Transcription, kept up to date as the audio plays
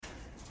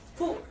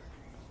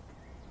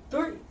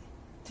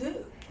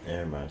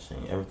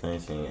Alright, everything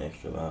seems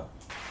extra loud.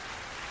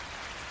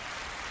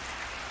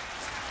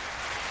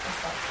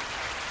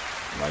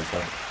 Mic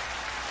check.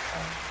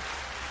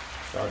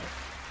 Start it.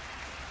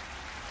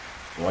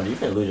 Why do you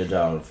finna lose your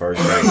job on the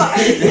first day?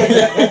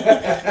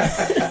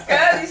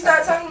 Guys, you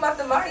start talking about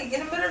the mic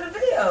in the middle of the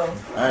video.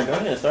 Alright, go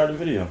ahead, start the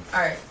video.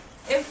 Alright.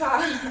 In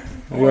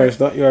 5, You already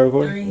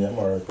recording? 3, Yeah, I'm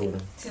already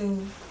recording. 2,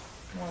 1.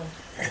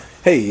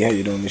 Hey, how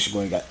you doing? This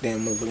your boy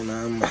goddamn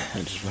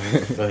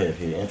motherfucking Go ahead,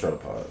 Peter. Intro the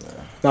pod, man.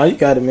 No, you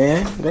got it,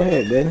 man. Go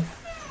ahead, baby.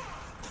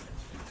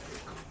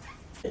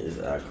 It's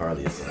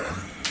Carly.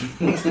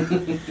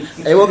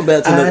 Hey, welcome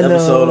back to another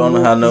episode on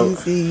the High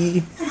Note.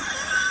 Easy.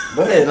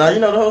 Go ahead, now you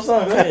know the whole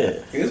song. Go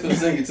ahead. He was gonna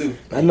sing it too.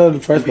 I know the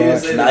first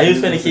part. Nah, he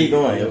was finna keep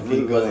going. If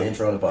he wasn't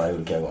intro on the pod, he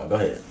would kept going. Go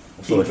ahead.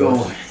 Keep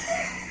going.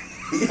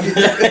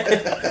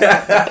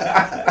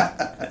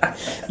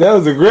 That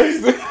was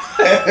aggressive.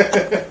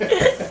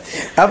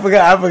 I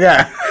forgot.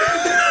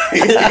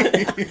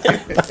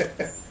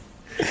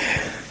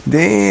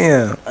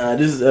 Damn.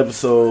 This is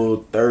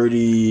episode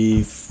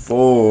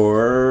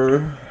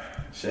 34.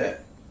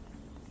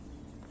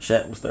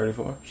 Shaq was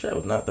 34? Shaq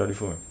was not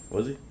 34,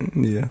 was he?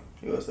 Yeah.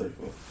 He was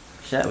 34.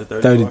 Shaq was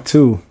 34.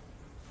 32.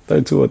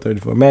 32 or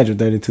 34. Magic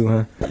 32,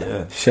 huh? Yeah.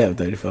 Shaq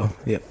 34.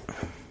 Yep.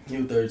 He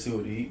was 32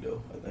 with the Heat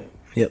though, I think.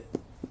 Yep.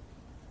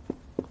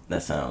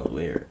 That sounds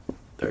weird.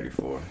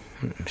 34.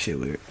 Shit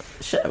weird.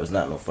 Shaq was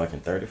not no fucking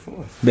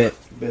 34. Bet.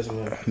 Best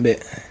one.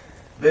 Bet.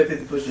 Bet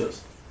 50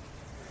 push-ups.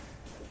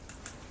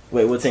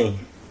 Wait, what team?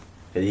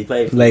 Did he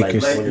play for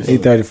Lakers. Lakers? He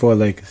 34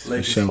 Lakers for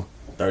Lakers. sure.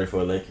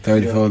 34 Lakers.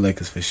 34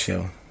 Lakers for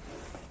sure.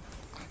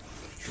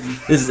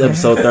 This is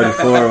episode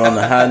 34 on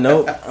the High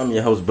Note. I'm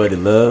your host, Buddy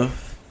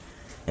Love.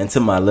 And to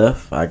my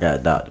left, I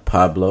got Dr.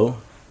 Pablo.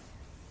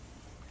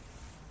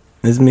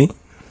 It's me.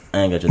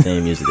 I ain't got your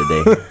theme music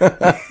today.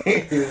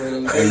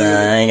 And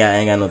I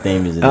ain't got no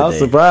theme music today. I was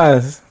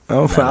surprised. I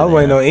was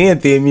waiting on end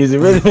theme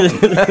music, really.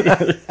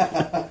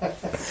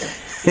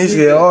 This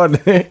shit all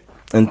day.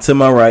 And to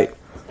my right,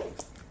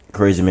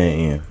 Crazy Man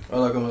Ian.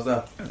 Hola, ¿cómo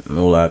está?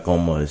 Hola,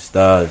 ¿cómo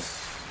estás?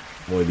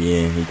 Muy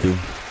bien, ¿y tú?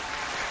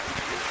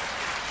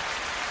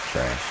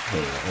 Trash.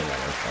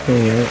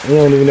 Yeah, you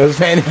don't even know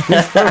Spanish. I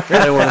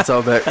didn't want to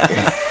talk back.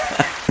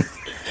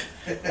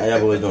 How y'all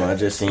boys doing? I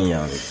just seen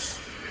y'all niggas.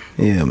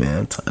 Yeah, man,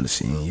 I'm tired of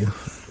seeing you.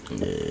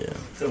 Yeah.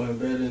 So I'm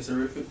better than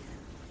terrific.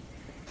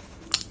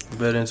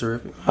 Better than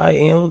terrific. Alright,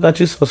 Ian, what got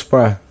you so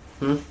spry?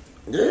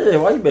 Yeah,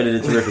 why you better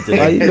than terrific today?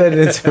 Why you better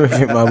than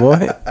terrific, my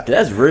boy?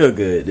 That's real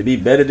good. To be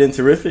better than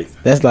terrific.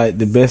 That's like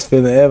the best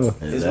feeling ever.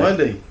 It's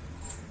Monday.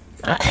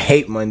 I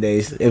hate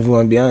Mondays, if we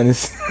want to be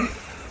honest.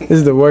 This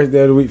is the worst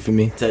day of the week for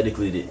me.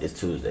 Technically, it's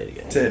Tuesday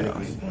today.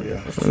 Technically,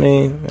 yeah. I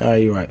mean,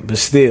 alright, you're right. But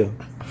still,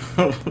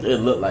 It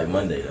looked like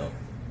Monday though.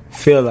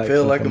 feel like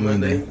Feel like a fucking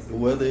Monday. The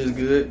weather is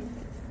good.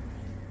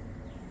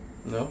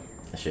 No.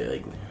 That shit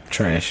ugly.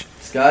 Trash.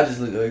 Sky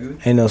just look ugly.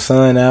 Ain't no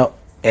sun out,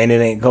 and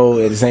it ain't cold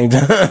at the same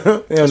time.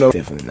 Hell no.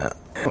 Definitely not.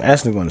 I'm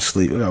actually going to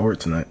sleep. I got work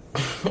tonight.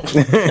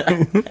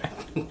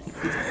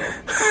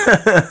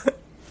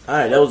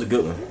 Alright, that was a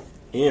good one.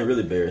 Ian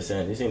really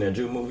embarrassing. You seen that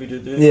juke movie you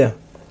just did? Yeah.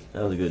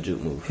 That was a good juke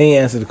movie. He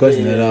ain't answered the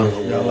question at all.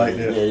 Y'all like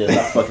that? Yeah,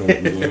 stop fucking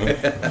with me, Ian.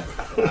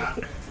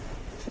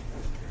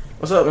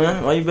 What's up,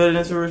 man? Why you better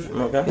than terrific?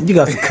 Okay. You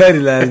got some cutty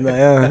last night,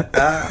 huh?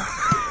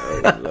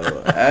 Oh,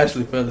 Lord. I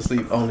actually fell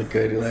asleep on the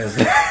cutty last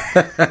night.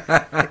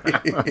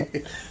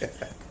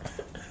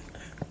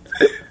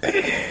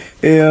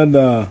 Hell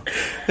no.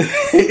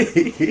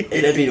 Hey,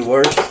 that'd be the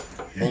worst.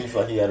 Then you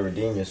feel like you gotta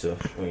redeem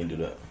yourself when you do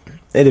that.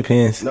 It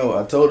depends. No,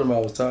 I told them I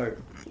was tired.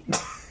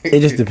 It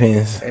just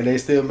depends. And they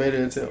still made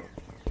it attempt.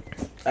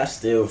 I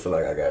still feel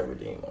like I gotta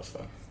redeem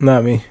myself.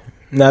 Not me.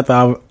 Not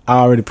that I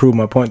already proved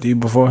my point to you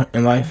before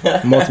in life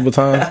multiple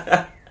times.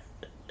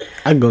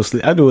 I can go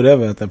sleep. I do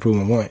whatever after I prove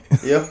my point.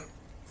 Yeah.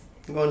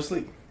 I'm going to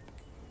sleep.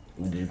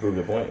 Did you prove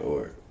your point,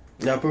 or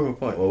Yeah, I proved my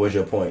point. what was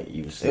your point?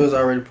 You was It was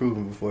already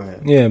proven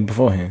beforehand. Yeah,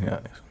 beforehand. Yeah.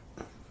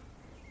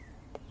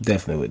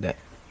 Definitely with that.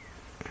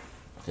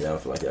 Yeah, I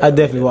feel like I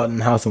definitely walked in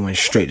the house and went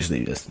straight to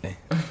sleep yesterday.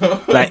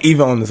 Like,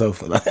 even on the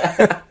sofa. Like,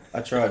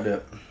 I tried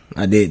that.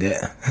 I did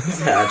that.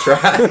 I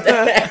tried.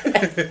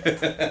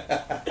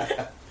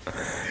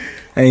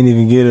 I ain't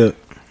even get up.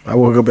 I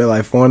woke up at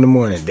like 4 in the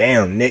morning.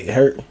 Damn, neck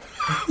hurt.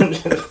 Then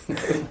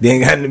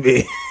got in the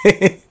bed.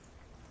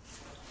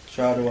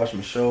 Tried to watch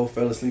my show,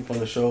 fell asleep on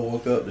the show,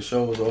 woke up, the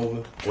show was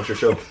over. What's your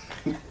show?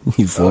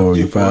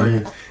 Euphoria,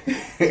 probably.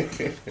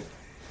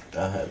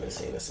 I haven't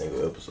seen a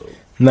single episode.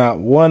 Not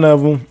one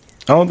of them.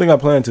 I don't think I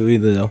plan to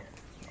either, though.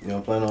 You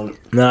know, plan on it.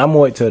 No, I'm gonna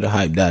wait till the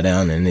hype die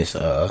down and this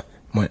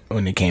when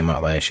it came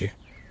out last year.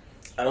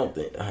 I don't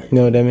think I You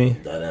know what I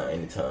mean? die down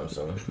anytime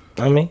soon.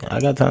 I mean, I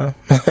got time.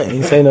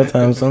 Ain't say no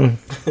time soon.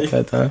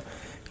 Got time.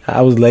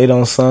 I was late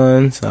on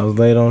Sons. I was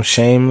late on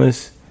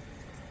Shameless.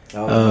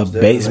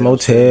 Bates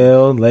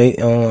Motel.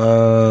 Late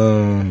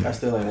on I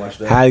still ain't watched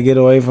that. How to Get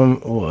Away from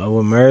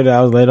with Murder.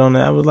 I was late on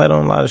that. I was late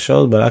on a lot of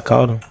shows, but I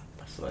caught them.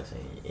 I still ain't seen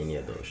any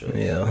of those shows.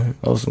 Yeah,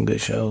 those some good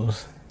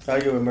shows. How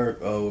you with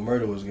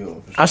Murder was a good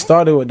one for sure. I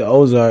started with the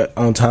Ozark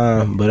on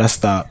time, but I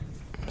stopped.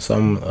 So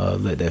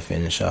I'm let that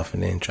finish off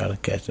and then try to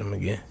catch them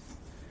again.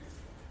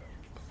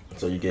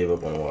 So you gave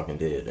up on Walking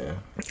Dead, then?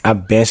 I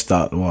been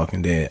stopped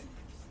Walking Dead.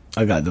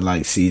 I got the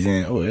like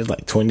season. Oh, it's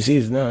like 20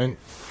 seasons now. Ain't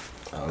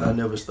it? I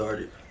never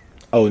started.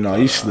 Oh no,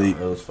 you sleep.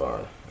 It was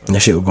fire. That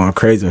shit was going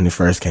crazy when it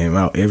first came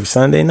out. Every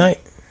Sunday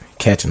night,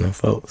 catching them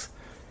folks.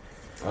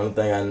 Only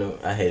thing I knew,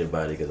 I hated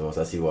about it because once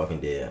I see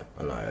Walking Dead,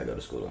 I know I gotta go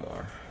to school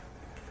tomorrow.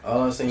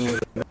 All I seen was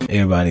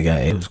Everybody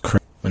got it was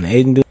crazy. When the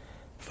agent do,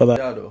 feel like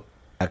y'all though.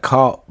 I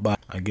caught by.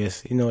 I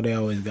guess you know they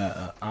always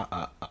got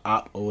a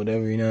op or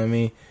whatever. You know what I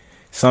mean?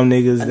 Some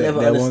niggas I that never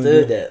wanna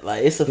understood do- that.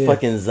 Like, it's a Yeah.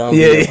 fucking zombie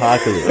Yeah.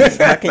 apocalypse.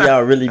 How can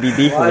y'all really be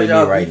beefing Why with me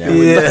y'all right beefing now?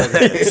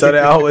 with Yeah. So they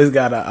always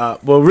got a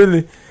op. Well,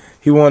 really,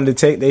 he wanted to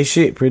take their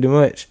shit pretty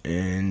much,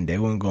 and they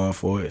weren't going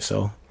for it.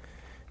 So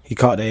he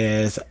caught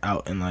their ass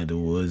out in like the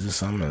woods or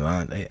something.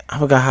 And I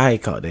forgot how he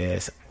caught their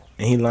ass,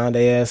 and he lined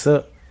their ass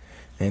up.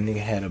 And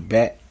nigga had a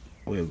bat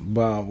with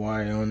barbed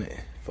wire on it.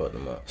 Fuck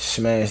them up.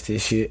 Smashed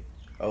his shit.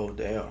 Oh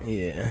damn.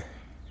 Yeah.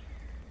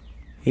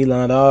 He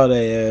lined all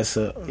their ass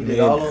up. He did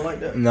all of them like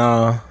that?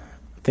 Nah. I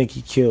think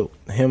he killed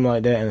him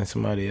like that and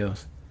somebody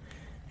else.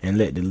 And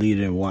let the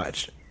leader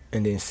watch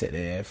and then set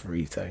their ass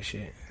free type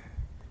shit.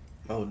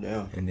 Oh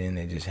damn. And then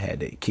they just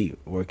had to keep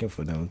working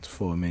for them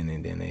for a minute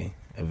and then they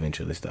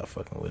eventually stopped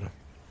fucking with them.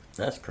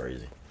 That's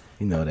crazy.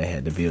 You know, they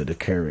had to build the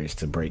courage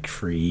to break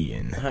free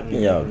and How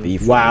can y'all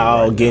beef with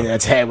wow, me right getting now?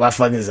 attacked by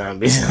fucking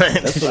zombies.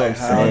 That's what I'm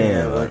How they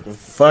saying. Like, working?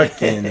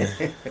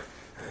 fucking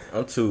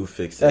I'm too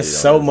fixated. that's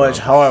on so the much zombies.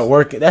 hard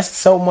work. That's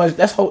so much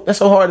that's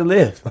so hard to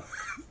live.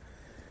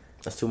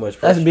 That's too much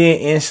pressure. That's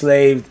being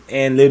enslaved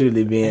and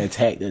literally being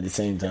attacked at the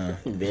same time.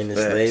 Being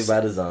enslaved by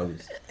the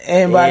zombies.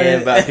 And by,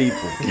 And the- by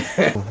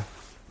people.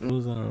 It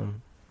was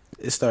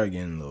it started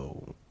getting a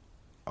little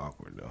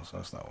awkward though, so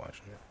I stopped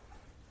watching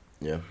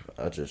it. Yeah,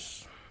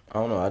 I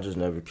don't know. I just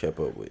never kept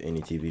up with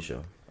any TV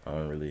show. I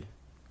don't really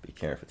be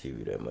caring for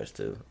TV that much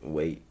to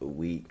wait a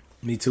week.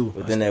 Me too.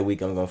 Within that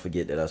week, I'm gonna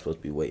forget that I'm supposed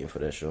to be waiting for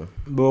that show.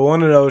 But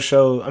one of those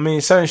shows, I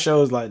mean, certain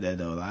shows like that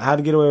though, like How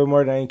to Get Away with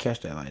Murder, I ain't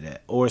catch that like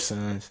that. Or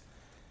Sons.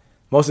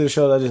 Most of the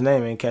shows I just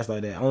named ain't catch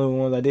like that. Only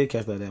ones I did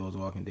catch like that was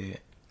Walking Dead.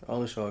 The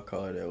only show I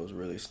called that was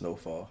really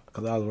Snowfall.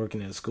 Cause I was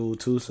working at a school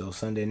too, so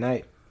Sunday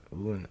night,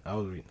 I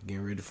was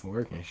getting ready for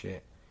work and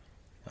shit.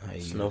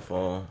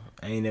 Snowfall.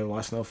 I ain't never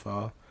watched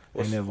Snowfall. I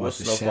What's, ain't never what's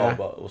watched The Snowfall Shy.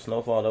 about? What's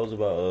Snowfall? That was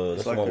about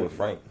that's like the one a- with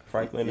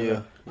Franklin. in Yeah.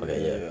 it?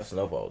 Okay, yeah. Yeah.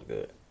 Snowfall was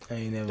good. I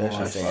ain't never That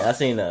watched shit- I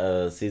seen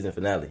the season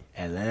finale.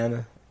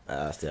 Atlanta.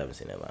 I still haven't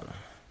seen Atlanta.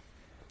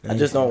 I ain't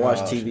just don't seen- watch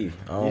Nah, TV.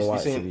 I don't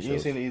watch seen, TV You shows.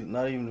 ain't seen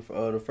not even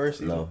the first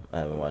season. No, I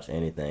haven't watched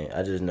anything.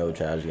 I just know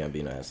Childish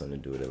Gambino has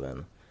something to do with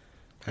Atlanta.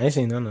 I ain't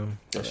seen none of them.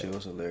 That shit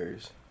was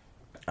hilarious.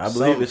 I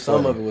believe it's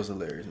some funny. of it was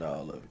hilarious, not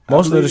all of it.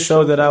 Most of believe the it's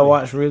shows so that I funny.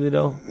 watch really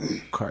though,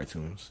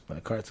 cartoons,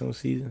 like cartoon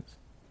seasons.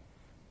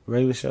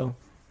 Regular show,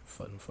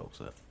 fucking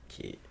folks up.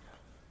 Kid.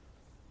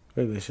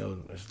 Regular show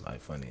is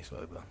like funny as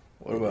fuck though.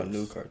 What about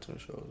new cartoon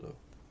shows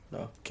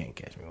though? Can't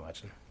catch me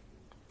watching.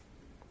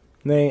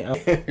 They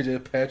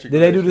Just Patrick.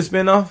 did they do the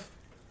spinoff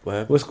What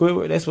happened? with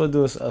Squidward? They supposed to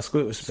do a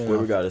Squidward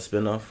Squidward spinoff. got a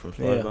spinoff from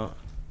SpongeBob.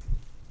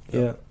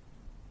 Yeah.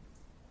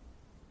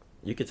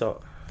 You could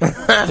talk.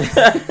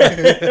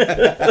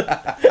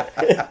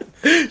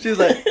 She's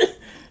like,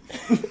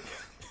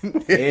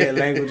 Yeah,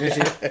 language and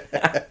shit.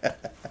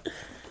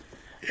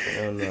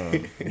 I don't know.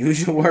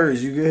 Use your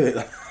words. You good?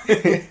 You're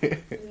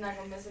not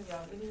gonna mess up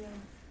y'all video.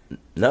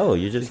 No,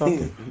 you're just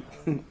talking.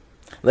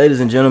 Ladies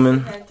and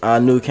gentlemen, our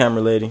new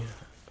camera lady,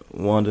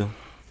 Wanda.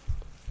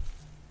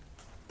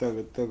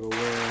 Thugger, well.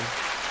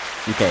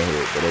 You can't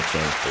hear it, but that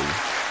changed for you.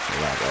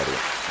 Live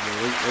audience.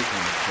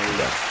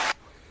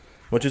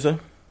 What you say?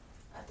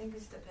 I think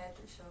it's the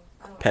Patrick show.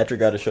 I don't Patrick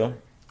got a show?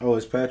 Oh,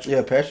 it's Patrick.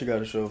 yeah, Patrick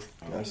got a show.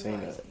 I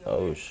seen that.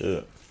 Oh,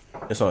 shit.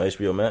 It's on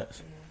HBO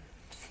Max.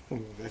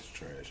 Ooh, that's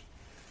trash.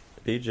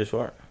 Did you just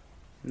fart?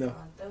 No.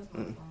 That was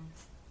my phone.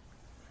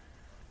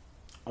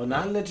 Oh,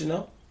 now I'll let you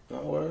know.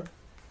 Don't worry.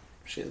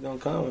 Shit's gonna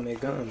come when they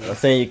come. I'm Man.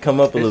 saying you come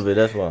up a little bit,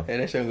 that's why.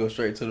 And that shit go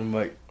straight to the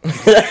mic.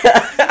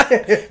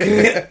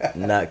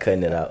 Not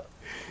cutting it out.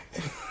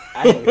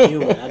 I ain't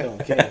human. I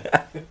don't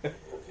care.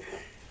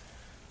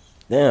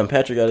 Damn,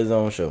 Patrick got his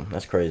own show.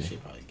 That's She crazy.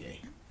 probably gay.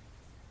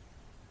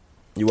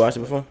 You watched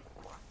it before?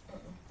 I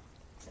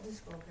just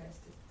scrolled past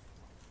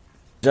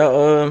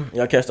it.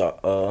 Y'all catch the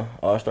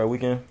All-Star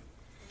Weekend?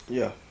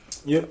 Yeah.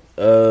 Yep.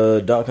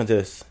 Dunk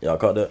contest. Y'all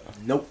caught that?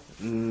 Nope.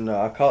 No,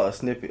 I caught a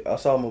snippet. I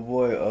saw my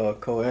boy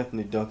Cole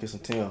Anthony dunking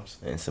some Tims.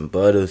 And some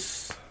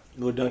butters.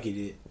 What Donkey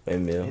did.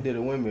 Windmill. He did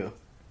a windmill.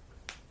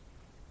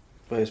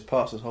 But his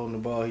pops was holding the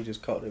ball. He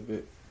just caught that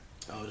bit.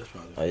 Oh, that's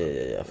probably. Oh,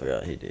 yeah. I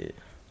forgot he did.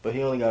 But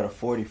he only got a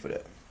 40 for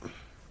that.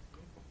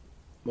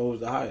 What was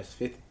the highest?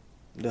 50.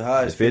 The His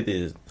highest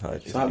 50 is high.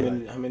 So how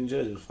many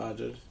judges? 5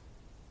 judges.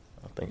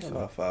 I think so.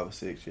 About 5 or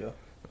 6, yeah.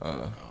 I don't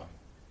know.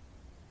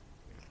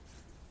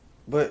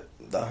 But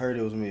I heard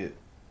it was mid.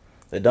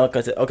 The dunk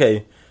contest.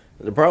 Okay,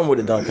 the problem with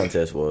the dunk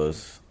contest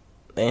was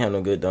they ain't have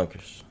no good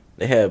dunkers.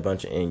 They had a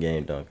bunch of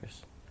in-game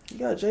dunkers. You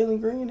got Jalen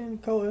Green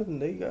and Cole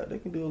Anthony. They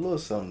can do a little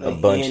something. A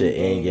bunch of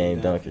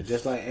in-game dunkers.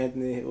 Just like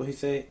Anthony, what he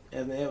said,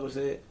 Anthony Edwards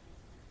said.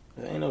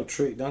 There ain't no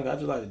trick dunk. I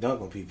just like to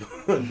dunk on people.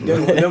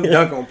 them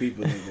dunk on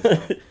people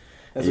niggas.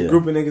 That's a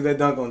group of niggas that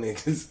dunk on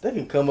niggas. They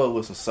can come up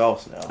with some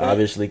sauce now.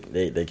 Obviously,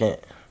 they can't.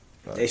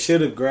 They should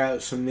have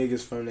grabbed some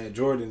niggas from that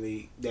Jordan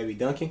league that be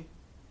dunking.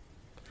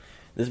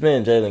 This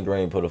man Jalen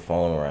Green put a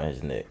phone around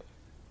his neck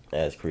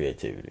as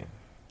creativity.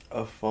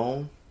 A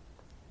phone?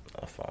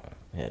 A phone.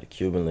 He had a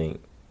Cuban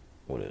link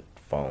with a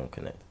phone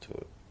connected to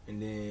it.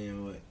 And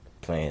then what?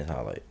 Playing his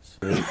highlights.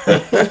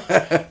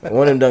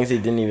 One of them dunks, he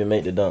didn't even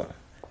make the dunk.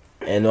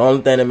 And the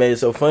only thing that made it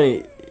so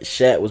funny,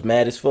 Shaq was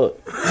mad as fuck.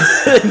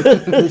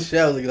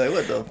 Shaq was like,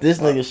 what the This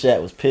nigga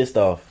Shaq was pissed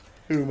off.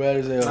 He was mad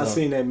as hell. I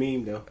seen that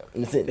meme though.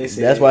 They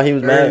said That's why he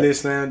was mad. Early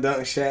slam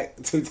dunk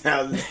Shaq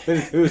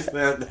 2022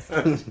 slam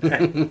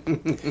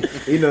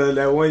dunk. You know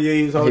that one year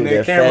he was holding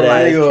that camera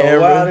like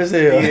wild as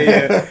hell.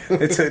 Yeah,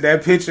 they took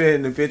that picture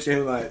and the picture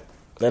him like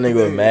that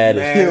nigga was mad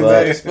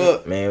as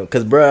fuck, man.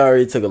 Cause bro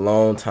already took a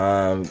long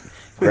time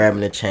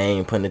grabbing the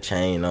chain, putting the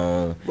chain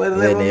on,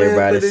 letting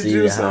everybody see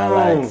the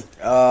highlights.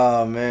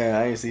 Oh man,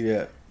 I ain't see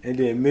that. And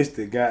then missed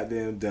the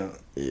goddamn dunk.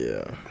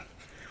 Yeah.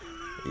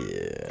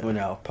 Went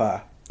out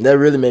pie. That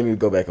really made me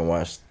go back and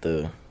watch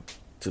the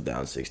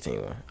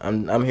 2016 one.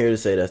 I'm here to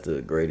say that's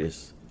the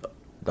greatest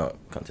dunk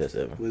contest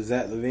ever. Was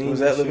that Levine? Was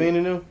that Levine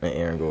in them? And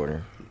Aaron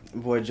Gordon.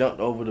 Boy jumped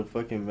over the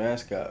fucking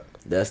mascot.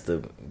 That's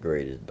the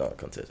greatest dunk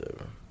contest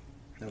ever.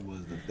 That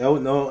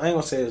was no. I ain't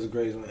gonna say it was the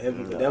greatest one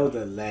ever, but that was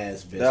the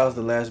last best. That was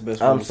the last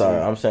best one. I'm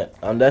sorry. I'm saying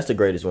that's the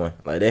greatest one.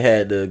 Like they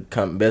had the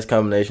best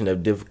combination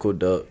of difficult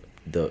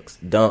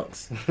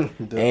dunks,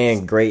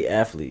 and great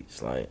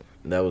athletes. Like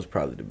that was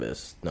probably the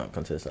best dunk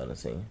contest I've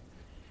seen,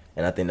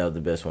 and I think that was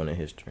the best one in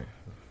history.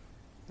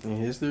 In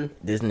history,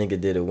 this nigga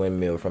did a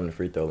windmill from the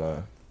free throw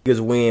line. Niggas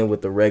win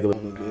with the regular.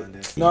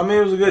 No, I mean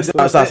it was a good.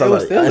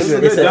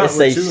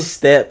 It's a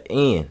step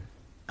in.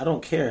 I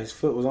don't care. His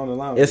foot was on the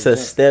line. It's a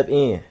step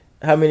in.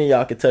 How many of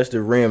y'all can touch the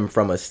rim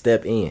from a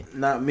step in?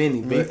 Not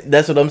many, but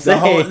that's what I'm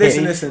saying.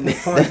 Listen. The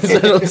point. That's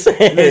what I'm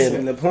saying.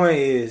 Listen, the point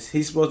is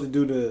he's supposed to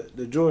do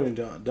the Jordan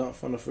dunk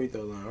from the free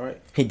throw line,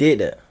 right? He did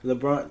that.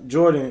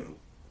 Jordan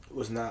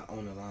was not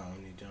on the line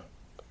when he jumped.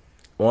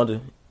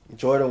 Wonder.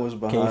 Jordan was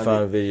behind. Can you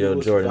find a video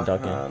of Jordan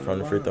dunking from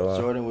the free throw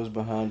line? Jordan was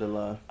behind the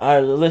line. All right,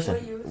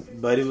 listen.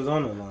 But he was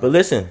on the line. But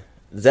listen,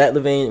 Zach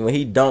LaVine, when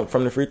he dunked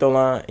from the free throw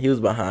line, he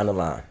was behind the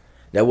line.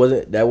 That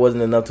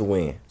wasn't enough to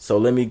win. So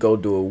let me go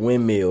do a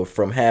windmill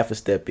from half a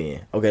step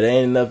in. Okay, that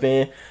ain't enough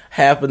in.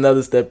 Half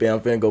another step in. I'm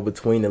finna go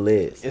between the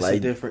legs. It's like, a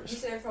difference. You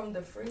said from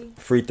the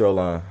free throw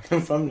line.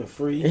 From the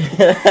free.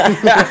 From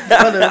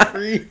the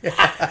free.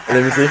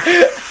 Let me see.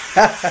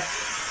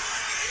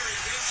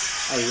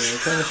 Hey, man,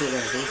 turn the shit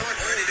down, dude.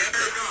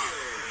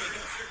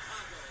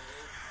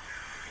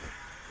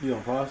 You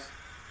gonna pause?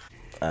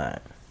 Alright.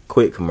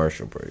 Quick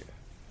commercial break.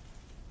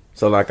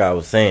 So like I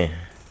was saying,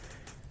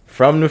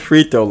 from the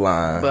free throw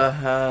line.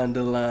 Behind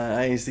the line.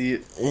 I ain't see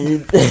it.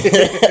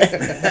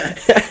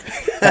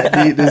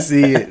 I need to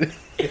see it.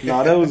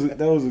 No, that was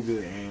a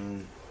good.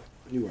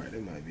 You right.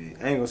 That might be.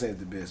 I ain't gonna say it's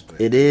the best,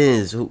 but it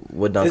is.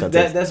 What dunk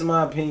contest? That's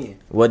my opinion.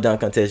 What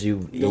dunk contest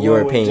in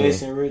your opinion?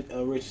 Jason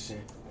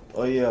Richardson.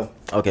 Oh yeah.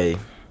 Okay,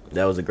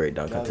 that was a great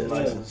dunk contest.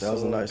 That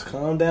was a nice.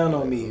 Calm down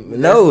on me.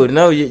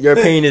 No, your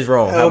opinion is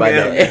wrong. How about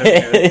that?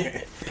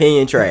 Okay.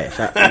 Opinion trash.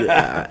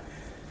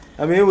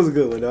 I mean, it was a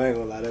good one though. I ain't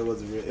gonna lie. It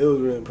was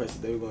real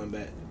impressive. They were going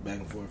back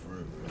and forth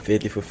for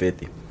 50 for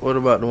 50. What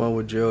about the one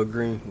with Gerald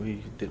Green? Where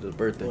he did the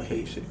birthday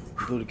cake shit.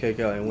 Blew the cake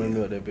out and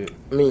windmill that bit.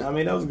 I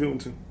mean, that was a good one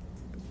too.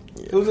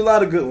 Yeah. It was a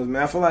lot of good ones,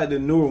 man. I feel like the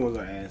newer ones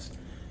are ass.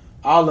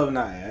 All of them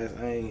not ass.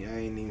 I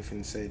ain't even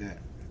finna say that.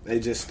 They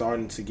just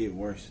starting to get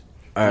worse.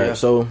 All right,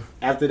 so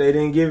after they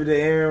didn't give it to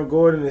Aaron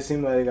Gordon, it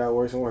seemed like it got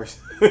worse and worse.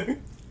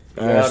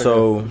 All right,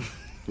 so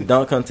the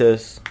dunk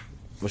contest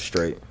was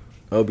straight.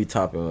 It'll be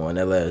topping one.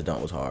 That last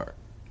dunk was hard.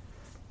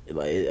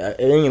 It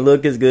didn't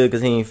look as good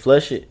because he didn't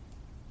flush it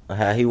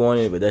how he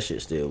wanted it, but that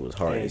shit still was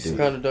hard to do.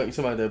 Kind of dunk. You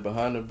talking about that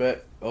behind the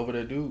back over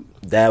that dude?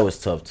 That was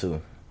tough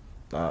too.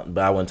 But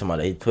I wasn't talking about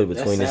that. He put it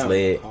between his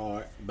leg.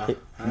 Hard.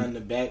 Behind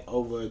the back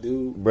over a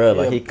dude. Bro,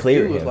 like he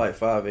cleared him. He was like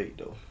 5'8"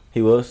 though.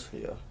 He was?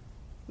 Yeah.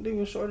 Dude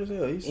was short as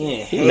hell.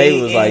 He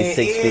maybe was like 6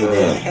 feet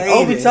down.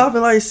 Obi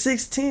Toppin like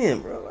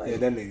 6'10", bro. Like, yeah,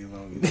 that nigga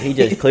long. He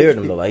just cleared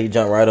him though. Like he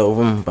jumped right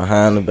over him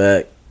behind the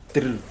back.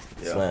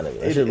 Slanted.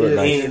 That shit looked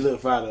nice. He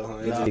look fire though,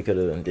 huh? He could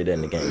have did that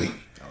in the game.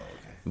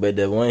 But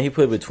the one he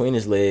put between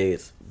his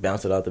legs,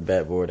 bounced it off the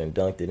backboard and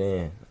dunked it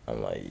in.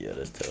 I'm like, yeah,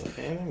 that's tough.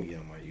 Man, let me get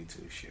on my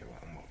YouTube shit while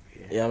I'm over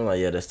here. Yeah, I'm like,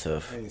 yeah, that's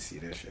tough. I didn't see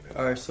that shit.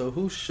 All right, so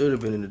who should have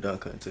been in the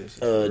dunk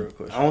contest? I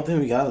don't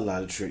think we got a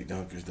lot of trick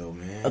dunkers though,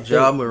 man.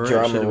 Ja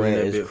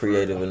Morant is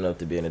creative enough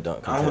to be in the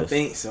dunk contest. I don't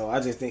think so. I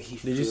just think he.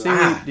 Did you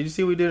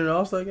see what we did in the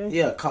All-Star game?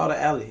 Yeah, called the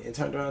alley and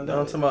turned around.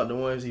 I'm talking about the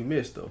ones he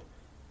missed though.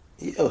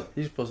 Yeah,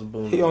 he's supposed to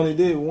boom. He only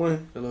did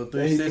one. The little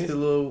 360,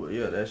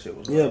 that shit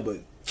was. Yeah, but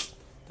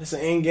that's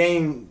an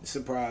in-game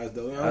surprise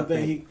though. I don't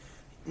think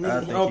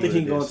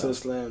he going to a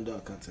slam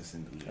dunk contest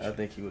in the league. I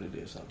think he would have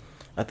did something.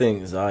 I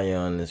think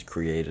Zion is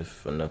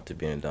creative enough to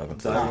be in a dunk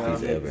contest Zion, if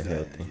he's ever Zion,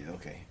 healthy. yeah,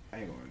 okay. I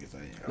ain't gonna get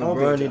Zion.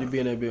 LeBron need to be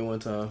in that bit one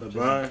time.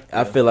 LeBron.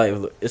 I feel like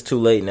it's too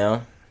late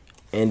now.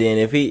 And then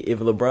if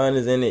LeBron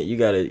is in it, you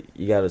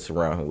gotta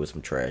surround him with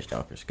some trash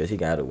dunkers because he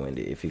gotta win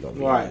it if he gonna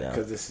be Right, in it now.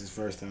 because this is his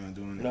first time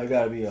doing it. No,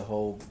 gotta be a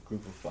whole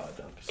group of 5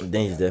 dunkers.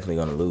 Then he's definitely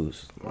gonna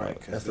lose. Right, Like,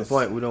 'cause That's the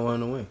point. We don't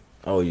want him to win.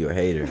 oh, you're a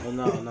hater. Oh,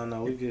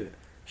 no, we good.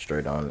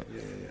 Straight on it.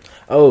 Yeah.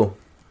 Oh,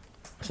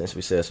 since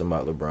we said something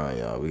about LeBron,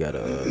 y'all, we gotta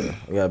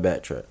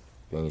backtrack.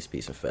 We need to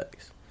speak some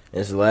facts.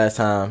 And this is the last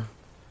time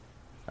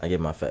I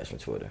get my facts from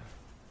Twitter.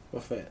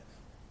 What fact?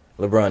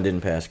 LeBron didn't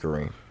pass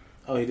Kareem.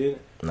 Oh, he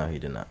didn't? No, he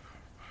did not.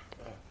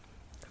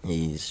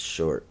 He's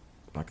short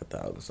like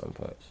 1,000 some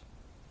points.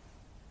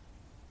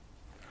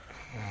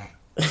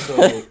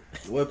 So,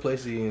 what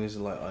place he in is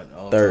like an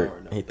all Third.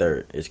 right now? He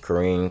third. It's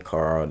Kareem,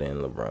 Carl, then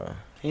LeBron.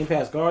 He ain't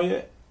passed Carl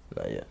yet?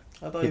 Not yet.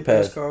 I thought He he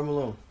passed passed- Karl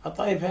Malone. I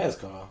thought he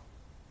passed Carl.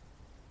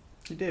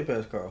 He did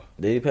pass Karl.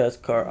 Did he pass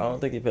Carl? I don't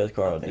think he passed I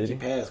Carl, think did he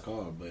he? passed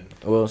Carl, but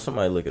Well,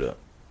 somebody look it up.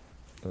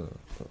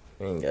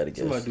 We ain't got to guess.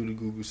 Somebody do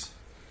the Googles.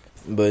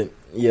 But,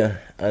 yeah,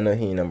 I know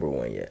he ain't number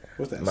one yet.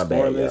 what's that? My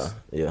scoring bad, y'all. list?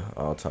 Yeah,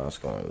 all-time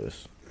scoring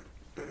list.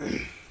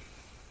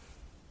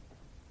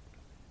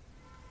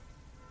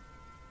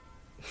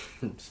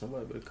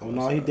 Somebody better Oh, come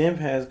no, he outside. didn't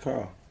pass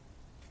Carl.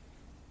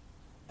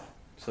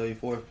 So he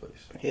 4th place.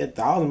 He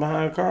 1,000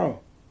 behind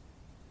Carl.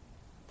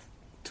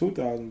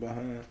 2,000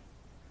 behind.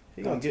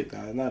 He gonna get.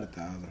 2,000, not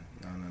 1,000.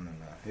 No.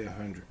 He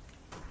 100.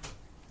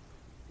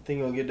 Think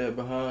he gonna get that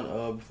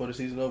behind before the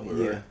season over.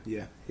 Right?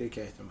 Yeah. He'll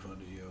catch them before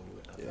the year over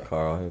with. I think.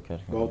 Carl, he'll catch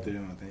him. Both of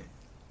them, I think.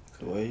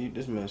 The way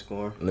this man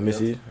scoring. Let me Yeah.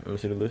 see. Let me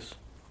see the list.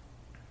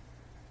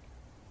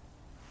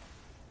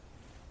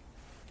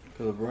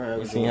 Cause LeBron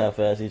You seen how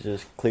fast he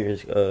just cleared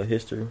his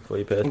history before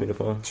he passed me the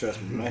phone?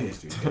 Trust me, my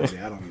history is crazy.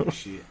 I don't give a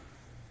shit.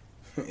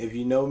 If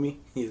you know me,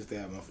 he'll stay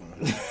out my phone.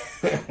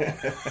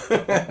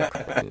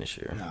 This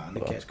year. Nah, I'm the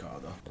catch Carl,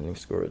 though. And he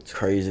scored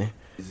crazy.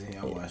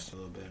 I watched a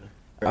little better.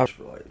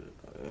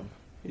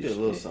 He did a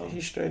little something.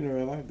 He's straight in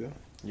real life, though.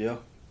 Yeah.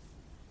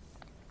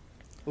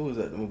 Who was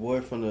that? My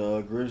boy from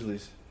the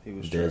Grizzlies. He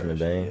was Desmond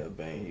trash. Bane. Yeah,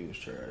 Bane. He was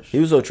trash. He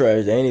was so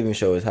trash, they ain't even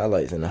show his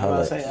highlights in the I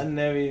was highlights. about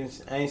to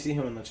say, I ain't see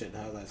him when I checked the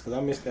highlights because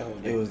I missed that whole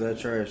It day. was that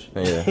trash.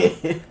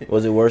 Yeah.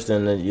 Was it worse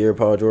than the year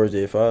Paul George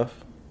did 5?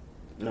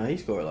 No, he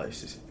scored like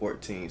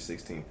 14,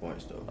 16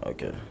 points though.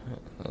 Okay.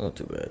 Not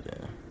too bad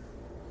then.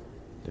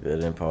 Too better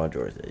than Paul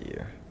George that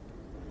year.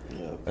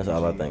 Yeah. That's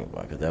all I think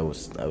about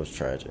because that was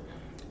tragic.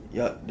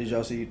 Yeah. Did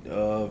y'all see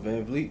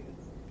Van Vliet?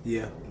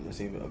 Yeah. I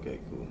seen. Okay,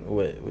 cool.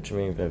 What you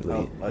mean, Van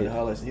Vliet? Like the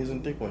highlights. He was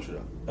in the 3-point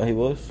shootout. Oh, he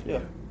was? Yeah.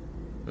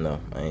 No,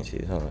 I ain't see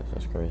his highlights.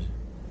 That's crazy.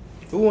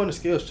 Who won the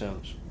skills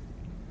challenge?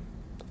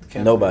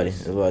 Nobody.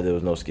 That's why there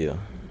was no skill.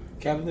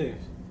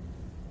 Cavaliers.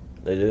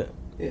 They did?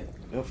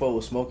 Them folks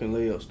was smoking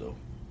layups though.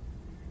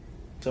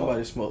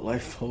 Somebody smoked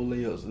like 4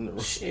 layups in the row.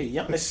 Shit,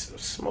 Giannis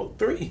smoked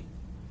 3.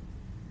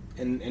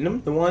 And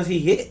them the ones he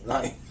hit,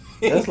 like.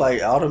 That's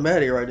like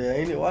automatic right there,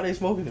 ain't it? Why they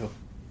smoking them?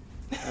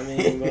 I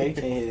mean, man, you can't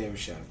hit every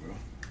shot, bro.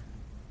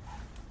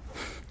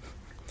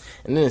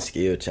 And then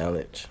skill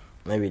challenge.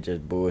 Maybe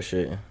just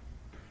bullshit.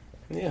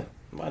 Yeah.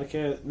 Nobody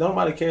cares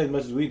as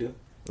much as we do.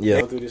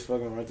 Yeah. Go through this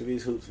fucking run through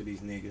these hoops for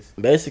these niggas.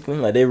 Basically,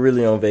 like they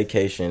really on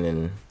vacation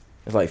and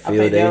it's like I field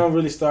think they day. don't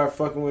really start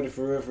fucking with it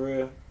for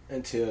real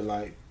until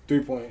like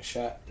 3-point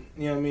shot.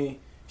 You know what I mean?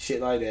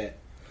 Shit like that.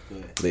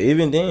 But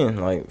even then,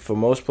 like for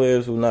most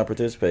players who not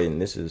participating,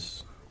 this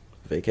is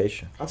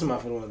vacation. I'm talking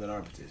about for the ones that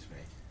are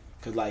participating.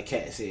 Cause like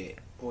Cat said,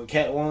 when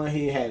Cat won,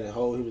 he had a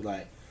whole. He was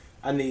like,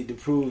 "I need to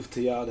prove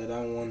to y'all that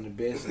I'm one of the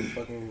best and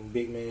fucking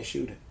big man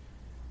shooter,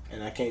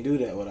 and I can't do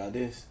that without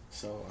this.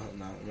 So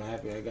I'm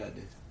happy I got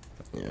this.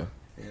 Yeah. You know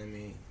what I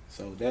mean?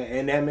 So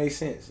that makes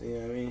sense. You know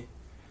what I mean?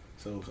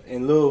 So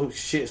in little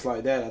shits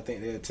like that, I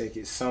think they'll take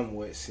it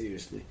somewhat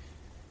seriously.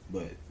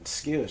 But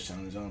skills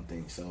challenge, I don't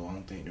think so. I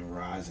don't think the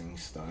rising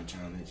star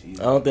challenge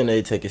either. I don't think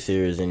they take it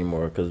serious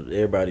anymore because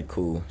everybody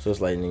cool. So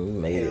it's like, nigga, you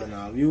made Hell it.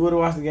 no. If you would have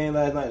watched the game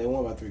last night, they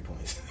won by 3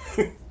 points.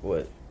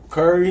 What?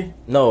 Curry.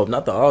 No,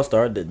 not the All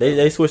Star.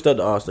 They switched up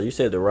the All Star. You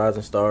said the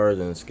Rising Stars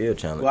and skill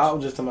challenge. Well, I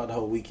was just talking about the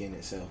whole weekend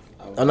itself.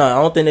 Oh, no, I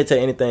don't think they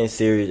take anything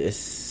serious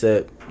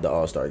except the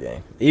All Star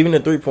game. Even the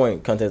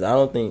 3-point contest, I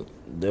don't think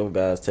those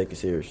guys take it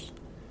serious.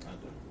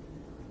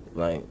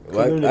 Like,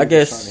 well, I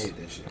guess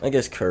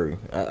Curry.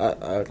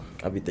 I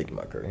be thinking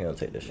about Curry. He don't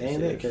take that shit They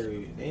ain't let serious.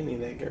 Curry. They ain't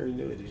even let Curry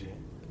do it this year.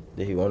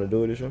 Did he want to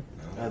do it this year?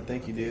 No, I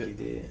think he did. He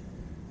did.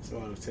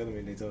 Somebody was telling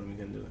me they told him he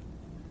couldn't do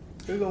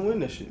it. Who's gonna win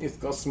this shit? He's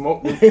gonna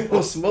smoke. He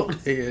gonna smoke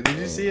there. Did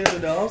you see it in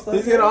the All Star?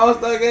 You see the All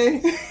Star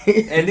game?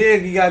 And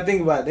then you gotta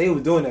think about it. They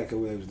was doing that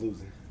because they was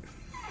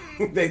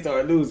losing. They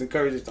started losing.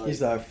 Curry just He started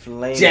started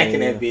flaming. jacking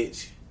that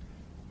bitch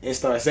and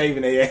started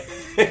saving their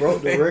ass.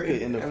 Broke the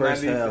record in the I'm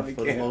first not even half finna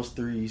for the cap. most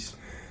threes.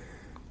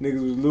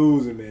 Niggas was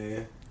losing,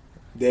 man.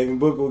 Devin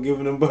Booker was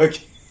giving them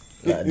buckets.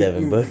 Not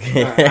Devin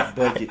Booker.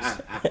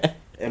 Buckets.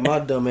 And my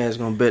dumb ass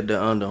gonna bet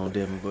the under on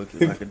Devin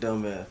Booker like a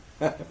dumb ass.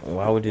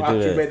 Why would you Why do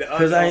keep that? it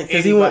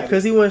the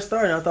Because he wasn't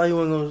starting. I thought he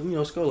wasn't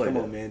gonna score like Come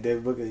that. on, man.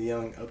 David Booker,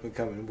 young, up and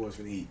coming boys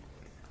for the Heat.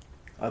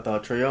 I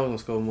thought Trae Young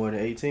was gonna score more than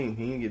 18.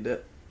 He didn't get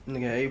that.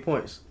 Nigga had 8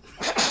 points.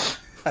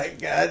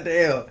 Like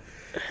goddamn.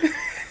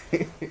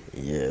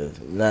 Yeah,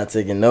 not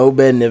taking no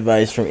betting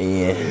advice from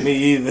Ian. Me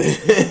either.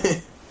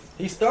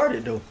 He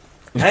started though.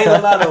 I ain't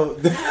gonna lie though.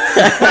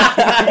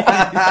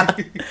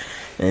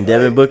 And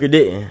Devin Booker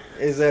didn't.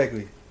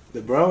 Exactly.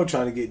 LeBron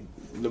trying to get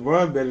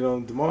LeBron betted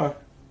on DeMar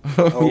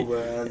over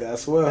and I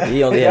swear.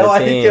 He only That's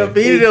had why he kept 10.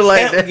 beating him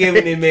like that.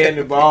 Giving that man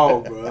the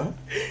ball, bro.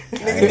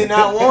 Nigga did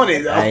not want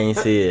it. Though. I ain't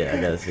see it.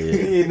 I gotta see He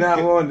it. did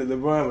not want it.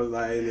 LeBron was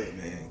like, hey, look,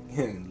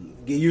 man,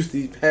 get used to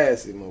these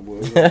passes, my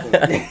boy.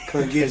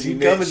 Come get you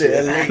coming next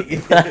to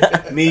shit.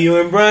 LA. Me, you,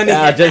 and Bronny.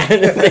 Nah, just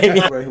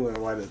Bro, he went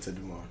right up to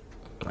DeMar.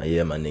 Oh,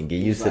 yeah, my nigga, get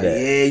used Like, to that.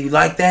 yeah, you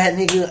like that,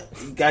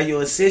 nigga? You got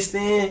your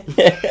assistant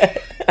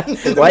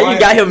Why you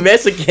got him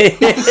Mexican?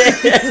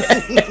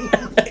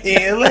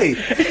 in LA.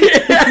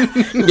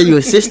 Get you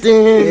assistant?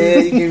 Yeah,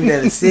 you give me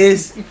that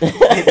assist.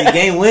 Hit the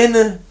game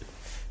winner.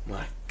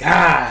 My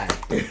God.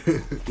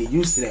 Get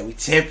used to that. We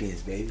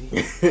champions, baby.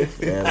 Man,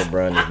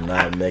 LeBron is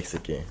not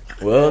Mexican.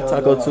 Well,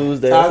 Taco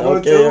Tuesday. Taco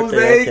okay,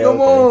 Tuesday, okay.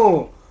 come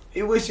on.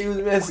 He wish he was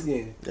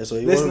Mexican. That's what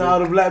he Listen to all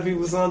wanted. the black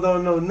people songs,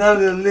 don't know none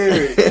of the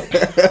lyrics.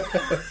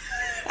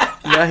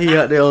 Now he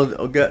out there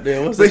on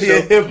goddamn what's But that yeah,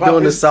 show? hip-hop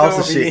Doing the is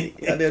salsa story.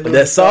 shit. Out there doing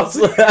That the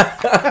salsa.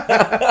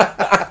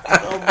 salsa.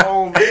 Come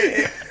on,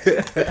 man.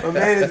 My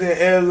man is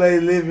in LA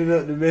living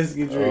up the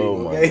Mexican dream. Oh,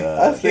 my okay?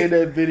 God. I seen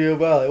that video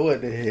about like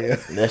what the hell?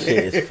 That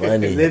shit is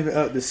funny. Living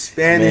up the Man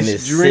Spanish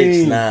is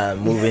dream. 6'9",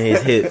 moving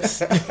his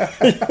hips.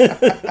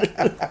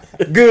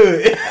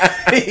 Good.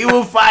 He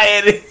will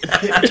fire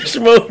it.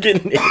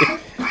 Smoking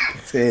it.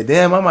 Said,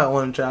 damn, I might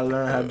want to try to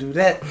learn how to do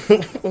that.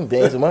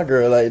 Dance with my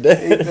girl like He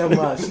that. talking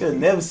about, she'll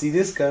never see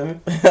this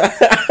coming.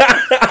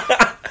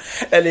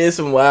 That is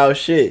some wild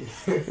shit.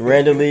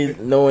 Randomly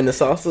knowing the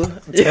salsa.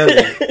 Tell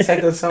you, take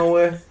her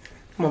somewhere.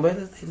 Come on,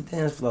 baby, let's hit the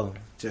dance floor.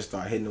 Just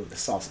start hitting it with the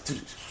salsa.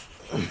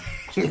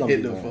 She gonna Hit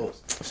be them going.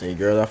 folks. See,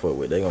 girls I fuck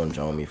with, they gonna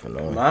join me for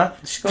knowing. Man,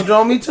 she gonna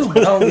draw me too. I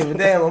don't give a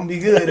damn. I'm gonna be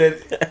good at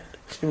it.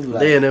 She was like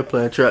They in there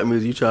playing trap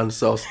music. You trying to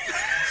sauce?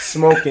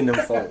 smoking them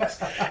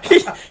folks.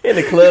 In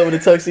the club with a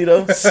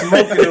tuxedo.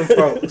 Smoking them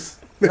folks.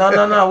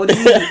 No. What the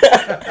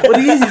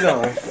Yeezys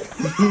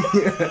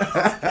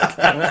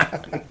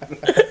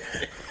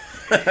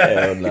on?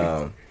 Hell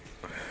no.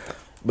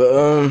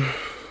 But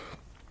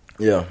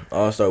yeah,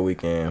 All-Star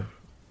Weekend.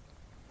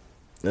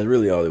 That's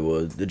really all it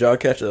was. Did y'all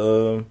catch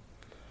the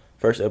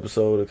first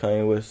episode of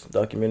Kanye West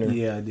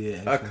documentary? Yeah, I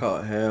did. I Actually.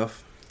 caught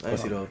half. I didn't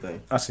see the whole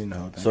thing. I seen the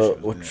whole thing. So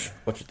Shit was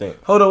what good. you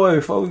think? Hold on, wait.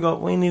 Before we go,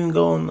 we ain't even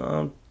go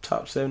on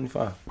top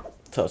 75.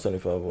 Top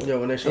 75 boys. Yeah,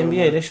 when they showed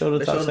NBA, they showed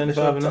the top showed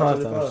 75 in the top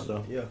halftime 75.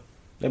 stuff. Yeah.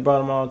 They brought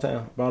them all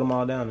down. Brought them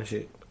all down and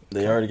shit.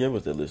 They already gave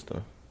us that list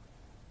though.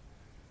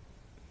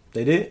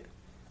 They did?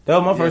 That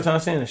was my first Yeah. time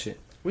seeing this shit.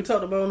 We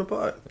talked about it on the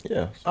pod.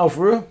 Yeah. Oh,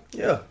 for real?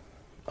 Yeah.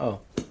 Oh.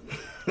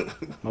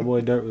 My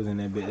boy Dirt was in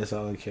that bit. That's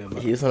all I care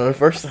about. He was on the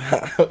first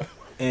time.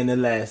 And the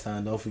last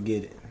time, don't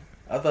forget it.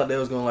 I thought they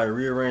was gonna like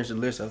rearrange the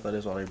list. I thought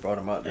that's why they brought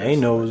him out there.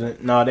 Ain't no, it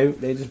wasn't. No,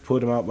 they just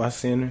put them out by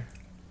center.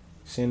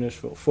 Centers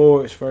for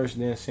forwards first,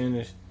 then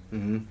centers,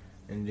 Mm-hmm.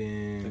 and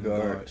then The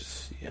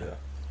guards. Yeah.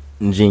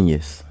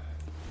 Genius.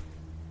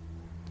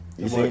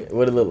 You The see boy-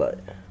 what it look like?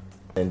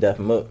 And dap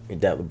him up. He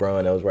dapped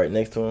LeBron that was right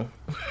next to him.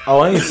 Oh,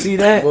 I ain't see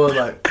that. Boy,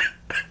 like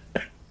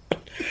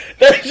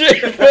That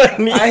shit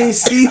funny. I ain't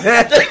see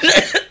that.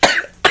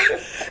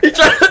 He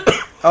tried-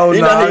 Oh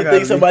you no, know how I you gotta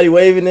think somebody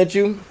waving at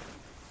you?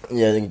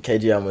 Yeah, I think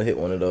KG I'm gonna hit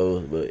one of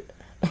those, but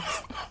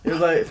it was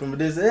like from a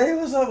distance. Hey,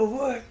 what's up,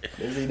 boy?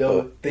 Then he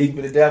know think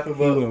for the dapper, He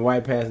but went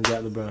right past and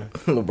got LeBron.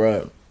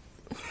 LeBron.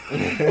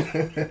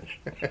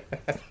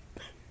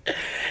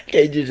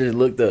 KG just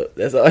looked up.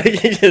 That's all. He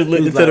just looked He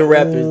into was the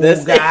like, Raptors. "Ooh,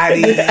 That's got it.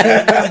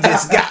 it. You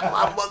just got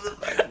my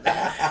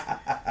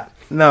motherfucker.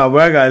 No, bro,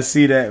 I gotta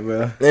see that,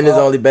 bro. And it's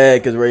only bad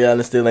because Ray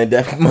Allen still ain't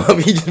dapped him up.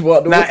 He just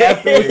walked away. Not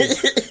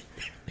afterwards.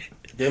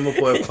 then my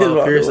boy Just Paul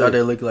walked Pierce away. out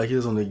there looking like he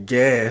was on the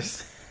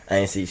gas. I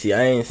ain't see.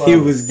 I ain't He see.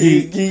 was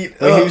geek. geeked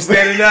When he up. was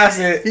standing there, I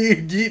said, He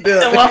geeked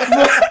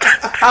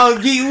up. I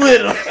was geek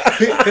with him.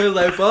 It was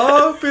like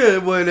Paul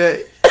Pierce, boy.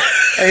 That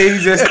And he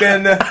was just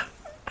standing there.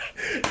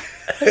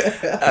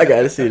 I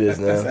gotta see this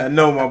I said, now. I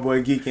know my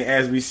boy geeking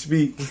as we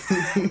speak.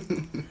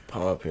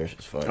 Paul Pierce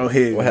is funny. Oh,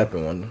 here. What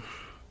happened, Wanda?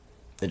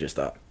 It just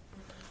stopped.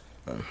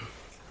 I don't know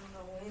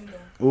when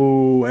though.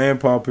 Ooh, and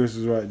Paul Pierce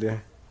was right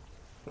there.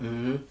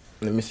 mm-hmm.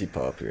 Let me see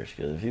Paul Pierce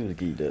because if he was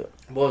geeked up.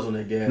 boys on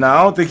that gas. No,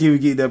 I don't think he was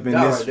geeked up in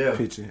Not this right there.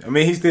 picture. I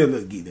mean, he still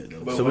looked geeked up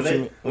though. But So when what you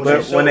they, mean?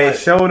 But when they like,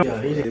 showed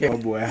yeah, he him, did my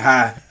boy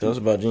high. That was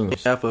about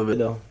genius. half of it.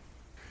 Though.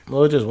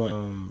 Well, it just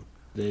went.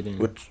 They didn't.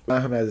 Which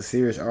Not him as a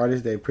serious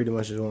artist. They pretty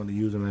much just wanted to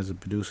use him as a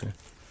producer,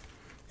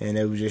 and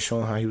they was just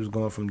showing how he was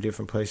going from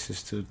different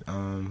places to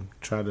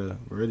try to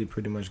really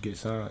pretty much get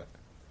signed.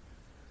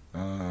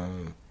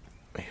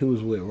 He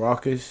was with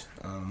Rawkus,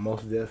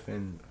 Mos Def,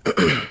 and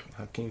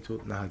Talib To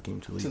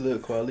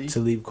look quality.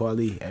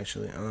 Kweli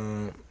actually.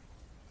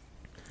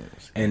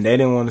 And they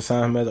didn't want to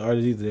sign him as an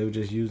artist either. They were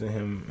just using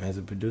him as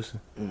a producer.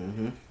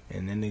 Mm-hmm.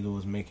 And that nigga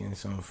was making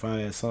some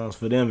fire songs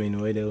for them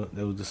anyway.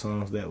 That was the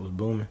songs that was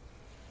booming.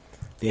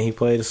 Then he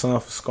played a song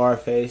for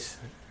Scarface.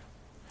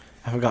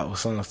 I forgot what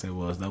songs that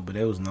was though, but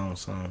they was known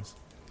songs.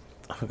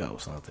 I forgot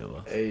what songs that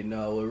was. Hey,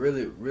 no, what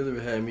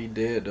really had me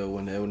dead though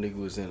when that nigga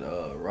was in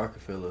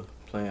Rockefeller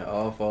playing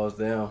All Falls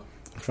Down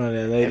In front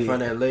of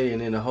that lady.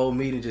 and then the whole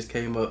meeting just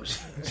came up.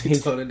 She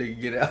told that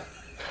nigga get out.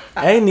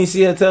 I ain't even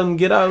see her tell him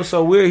get out. It was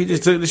so weird. He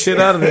just took the shit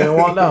out of there and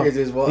walked out. He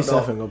just walked He said,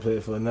 off. I'm gonna play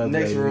it for another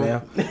Next lady room. now.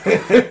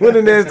 When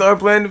did they start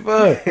playing it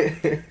for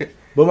her?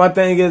 But my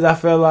thing is, I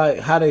felt like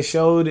how they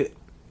showed it,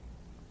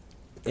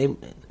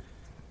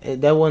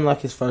 that wasn't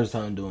like his first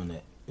time doing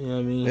that. You know what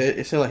I mean?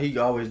 It seemed like he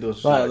always doing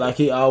some shit Like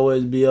he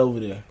always be over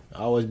there.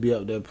 Always be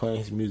up there playing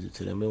his music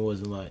to them. It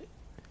wasn't like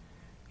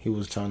he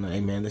was trying to, hey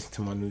man, listen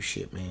to my new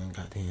shit, man.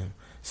 Goddamn,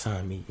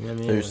 sign me. You know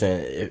what I mean? So you're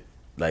saying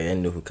like they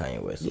knew who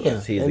Kanye West was? Yeah,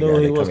 He's they the knew guy who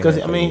he that was. come in Because,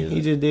 and I play mean, music.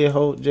 he just did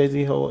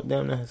Jay-Z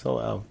damn near his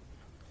whole album.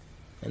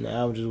 And the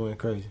album just went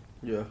crazy.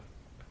 Yeah.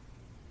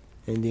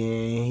 And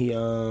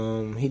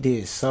then he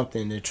did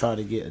something to try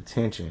to get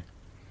attention.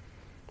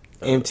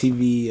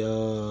 MTV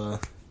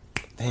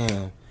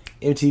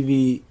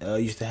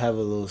used to have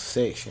a little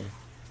section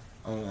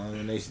on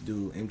when they used to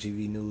do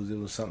MTV News. It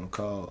was something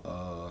called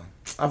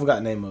I forgot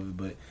the name of it,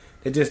 but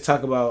they just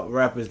talk about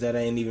rappers that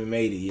ain't even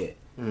made it yet.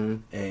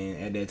 Mm-hmm. And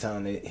at that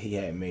time, he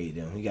had made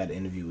them. He got an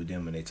interview with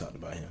them, and they talked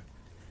about him.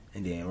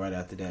 And then right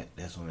after that,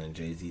 that's when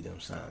Jay-Z them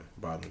signed,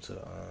 brought him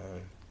to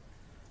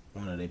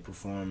one of their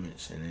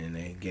performance, and then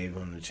they gave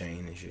him the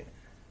chain and shit.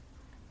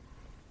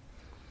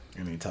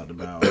 And they talked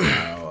about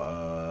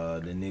how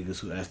the niggas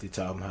who actually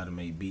taught him how to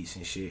make beats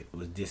and shit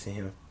was dissing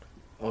him.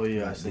 Oh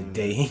yeah, I Like, seen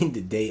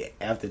the day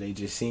after they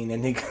just seen that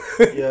nigga.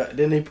 Yeah,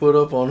 then they put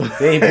up on him.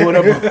 They ain't pulled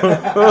up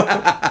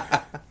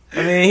on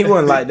I mean, he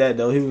wasn't like that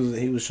though. He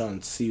was trying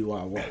to see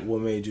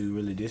what made you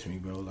really diss me,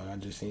 bro. Like I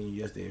just seen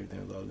you yesterday,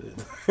 everything was all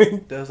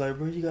good. That was like,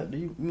 bro,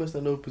 you must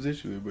not know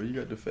position, bro. You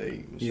got the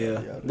fame.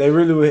 Yeah, they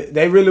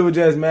really were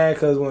just mad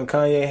because when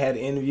Kanye had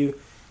the interview,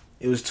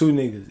 it was two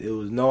niggas. It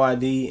was No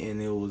ID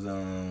and it was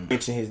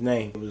mention his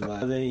name. It was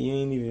like you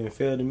ain't even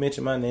failed to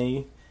mention my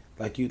name,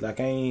 like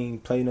I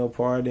ain't play no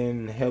part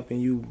in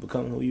helping you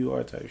become who you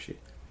are type shit.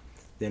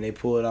 Then they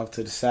pulled off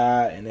to the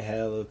side and they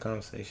had a little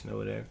conversation or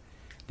whatever.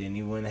 Then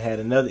he went and had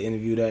another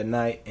interview that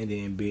night and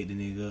then beat the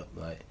nigga up.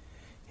 Like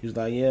he was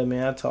like, yeah,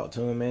 man, I talked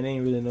to him, man.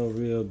 Ain't really no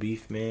real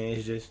beef, man.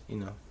 It's just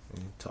and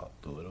talk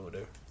through it or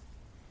whatever.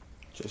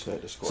 Just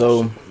had to squash.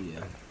 So,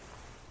 Yeah.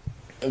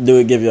 do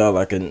it give y'all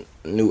like a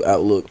new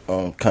outlook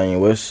on Kanye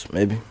West?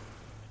 Maybe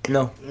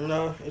No.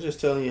 No, it's just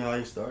telling you how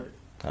he started.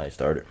 how he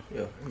started.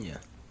 Yeah.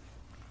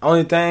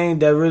 Only thing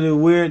that really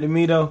weird to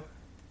me though,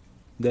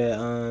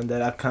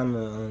 that I kind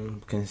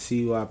of can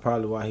see why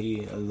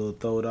he a little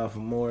throwed off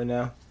more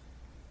now,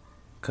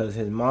 cause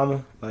his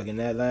mama, like in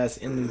that last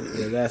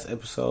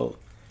episode,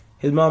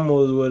 his mama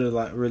was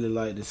really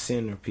like the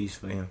centerpiece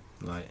for him.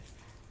 Like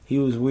he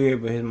was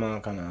weird, but his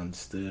mom kind of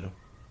understood him.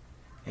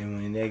 And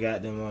when they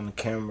got them on the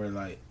camera,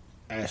 like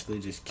actually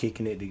just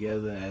kicking it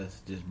together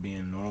as just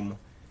being normal,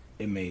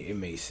 it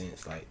made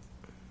sense. Like,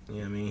 you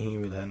know what I mean? He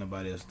didn't really have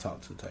nobody else to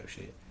talk to type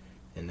shit.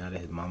 And now that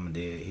his mama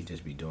dead, he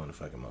just be doing the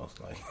fucking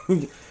most. Like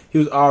he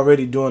was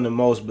already doing the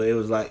most, but it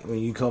was like when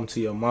you come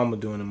to your mama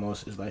doing the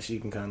most, it's like she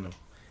can kind of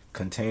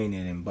contain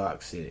it and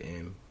box it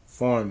and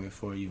form it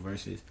for you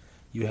versus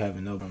you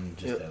having no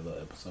just that little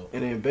episode.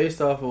 And then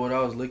based off of what I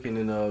was looking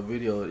in the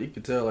video, you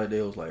could tell like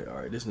they was like, all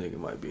right, this nigga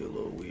might be a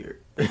little weird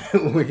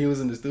when he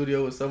was in the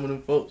studio with some of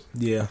them folks.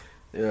 Yeah.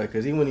 Yeah,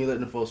 because he wouldn't even let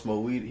them folks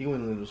smoke weed. He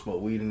wouldn't let them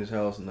smoke weed in his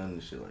house and none of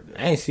this shit like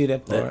that. I ain't see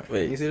that part.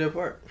 You see that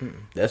part?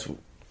 That's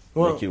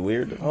Well, make you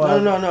weird.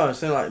 No. It's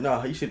saying like,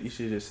 no, you should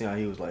just see how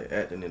he was like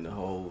acting in the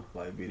whole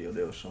like video.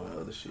 They were showing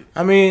other shit.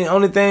 I mean,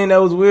 only thing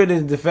that was weird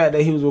is the fact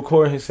that he was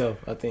recording himself,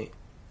 I think.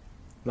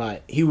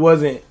 Like, he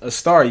wasn't a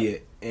star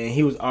yet, and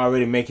he was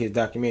already making his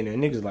documentary.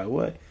 And niggas like,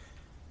 what?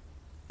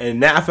 And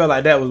now I felt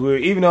like that was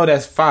weird, even though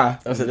that's fire.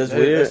 I said that's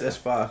weird. That's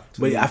fire.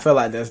 But yeah, I felt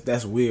like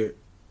that's weird.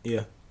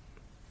 Yeah.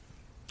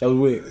 That was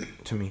weird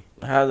to me.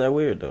 How's that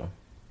weird though?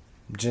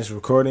 Just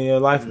recording your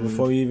life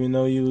before you even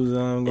know you was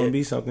gonna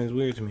be something is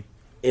weird to me.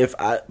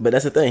 But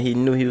that's the thing. He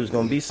knew he was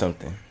gonna be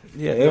something.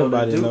 Yeah,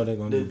 everybody know they're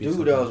gonna be The dude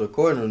something. that was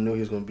recording him knew he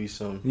was gonna be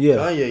something. Yeah,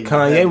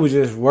 Kanye was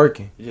just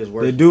working. He just The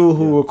working. dude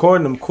who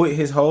recorded him quit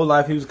his whole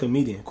life. He was a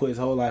comedian. Quit his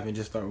whole life and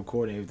just start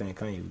recording everything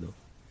Kanye was doing.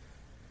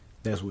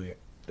 That's weird.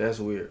 That's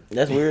weird.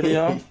 That's weird to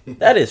y'all.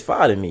 That is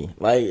fire to me.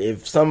 Like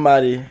if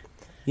somebody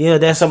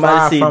That's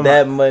see from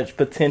that much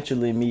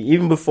potential in me,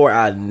 even before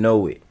I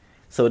know it.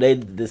 So they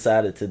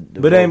decided to.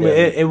 But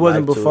it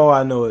wasn't before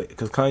I know it,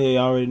 because Kanye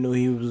already knew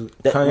he was.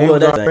 Kanye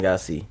That thing I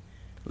see.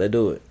 Let's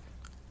do it.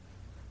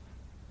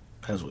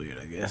 That's weird,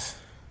 I guess,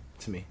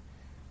 to me.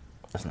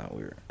 That's not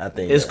weird. I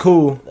think It's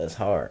cool. That's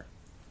hard.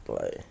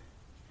 Like,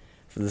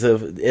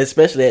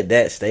 especially at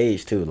that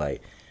stage too.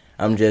 Like,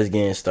 I'm just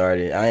getting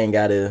started. I ain't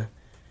gotta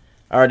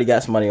I already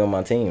got somebody on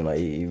my team. Like,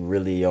 he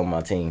really on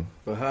my team.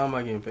 But how am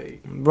I getting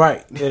paid?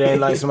 Right. It ain't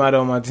like somebody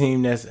on my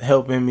team that's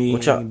helping me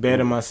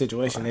better my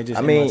situation. They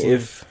just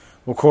if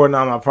recording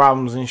all my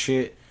problems and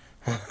shit.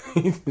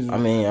 I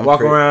mean,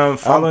 around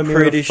following me. I'm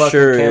pretty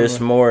sure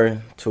it's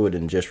more to it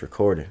than just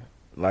recording.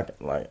 Like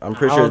I'm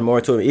pretty sure it's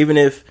more to it. Even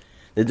if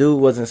the dude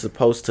wasn't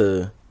supposed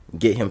to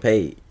get him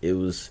paid, it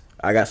was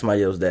I got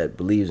somebody else that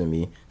believes in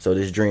me. So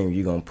this dream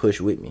you gonna push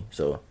with me.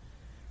 So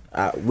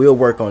we'll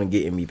work on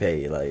getting me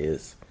paid. Like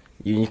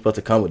you ain't supposed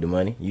to come with the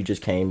money. You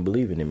just came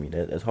believing in me.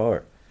 That's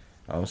hard.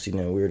 I don't see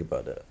nothing weird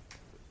about that.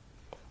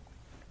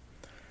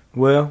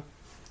 Well,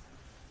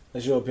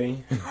 that's your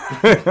opinion.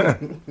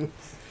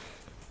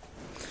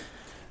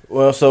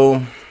 Well,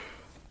 so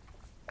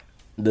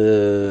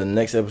the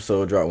next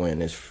episode drop when?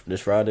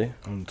 This Friday?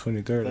 On the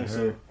 23rd.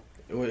 So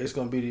it's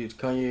gonna be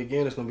Kanye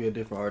again. It's gonna be a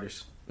different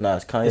artist. Nah,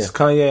 it's Kanye. It's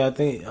Kanye. I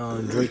think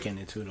Drake in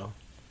it too, though.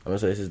 I'm gonna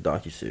say this is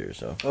docu-series,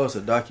 so. Oh, it's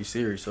a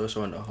docu-series, so it's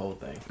showing the whole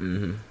thing.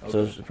 Mm-hmm. Okay.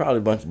 So it's probably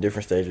a bunch of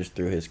different stages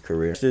through his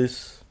career. Yeah,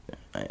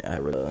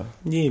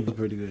 it'd be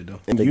pretty good,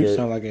 though. You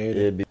sound like a hater.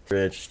 It'd be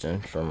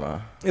interesting from my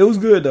It was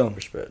good, though.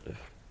 Perspective.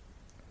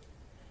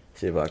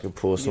 See if I can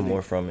pull some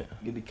more from it.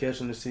 You get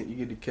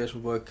to catch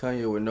my boy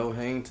Kanye with no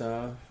hang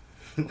time.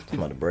 Talking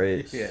about the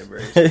braids. Yeah,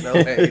 braids. No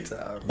hang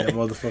time. That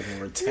motherfucking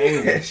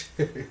retainer.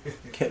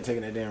 Kept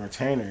taking that damn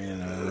retainer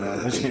in.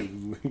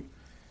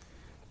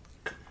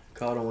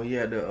 Caught him when he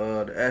had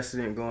the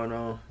accident going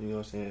on. You know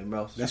what I'm saying?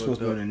 Mouse. That's supposed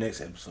to be in the next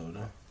episode,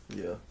 though.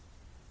 Yeah.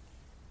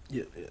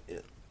 Yeah.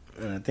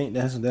 And I think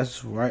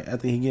that's right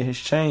after he get his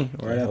chain.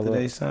 Right after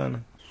they sign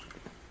him.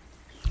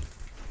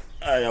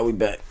 All right, y'all, we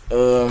back.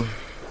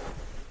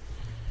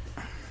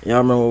 Y'all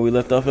remember where we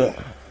left off at?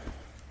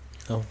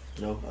 No,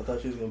 I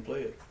thought you was gonna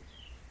play it,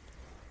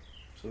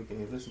 so we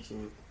can listen to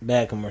it.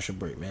 Bad commercial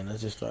break, man.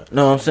 Let's just start.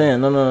 No, I'm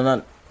saying no,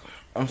 not.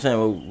 I'm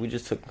saying we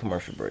just took a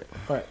commercial break.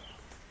 Right.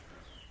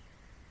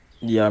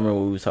 Yeah, I remember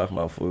what we was talking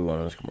about before we went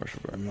on this commercial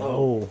break.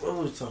 No. What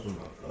was we talking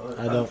about?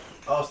 I don't.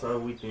 All-Star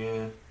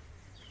Weekend.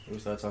 We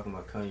started talking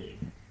about Kanye.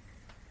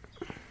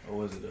 Or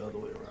was it the other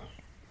way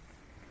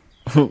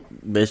around?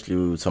 Basically,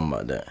 we were talking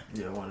about that.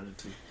 Yeah, one of the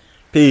two.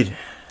 Pete.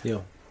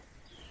 Yo.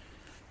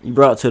 You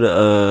brought to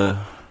the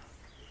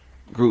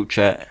group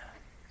chat.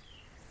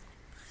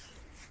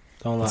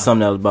 Don't lie.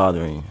 Something that was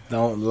bothering you.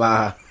 Don't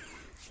lie.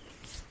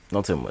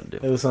 Don't tell me what to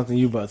do. It was something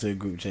you brought to the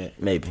group chat.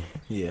 Maybe.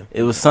 Yeah.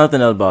 It was something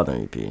that was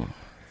bothering you, Pete.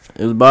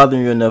 It was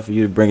bothering you enough for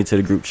you to bring it to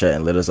the group chat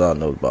and let us all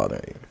know it was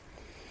bothering you.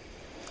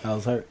 I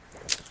was hurt.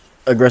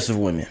 Aggressive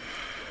women.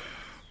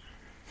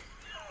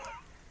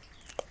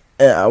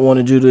 And I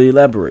wanted you to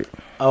elaborate.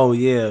 Oh,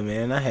 yeah,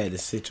 man. I had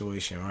this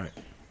situation, right?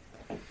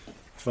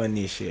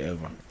 Funniest shit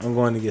ever. I'm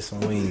going to get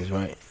some wings,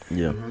 right?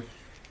 Yeah. Mm-hmm.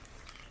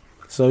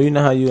 So, you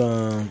know how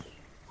you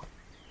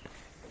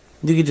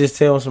could just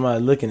tell when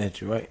somebody looking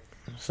at you, right?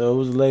 So, it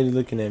was a lady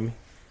looking at me.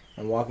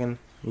 We walking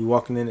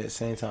in at the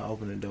same time,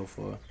 opening the door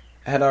for her.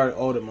 I had already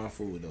ordered my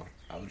food, though.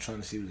 I was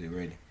trying to see was it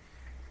ready.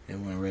 It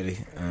wasn't ready.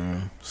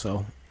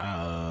 So,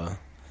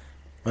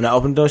 when I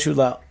opened the door, she was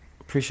like,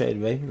 appreciate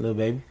it, baby, little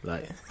baby.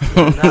 Like,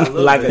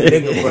 like a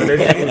nigga,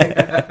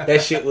 bro.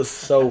 That shit was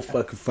so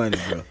fucking funny,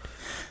 bro.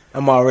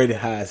 I'm already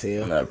high as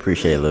hell. I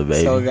appreciate it, little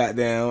baby. So,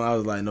 goddamn, I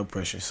was like, no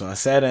pressure. So, I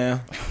sat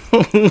down.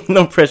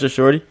 No pressure,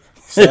 shorty.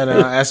 Sat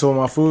down. I asked her when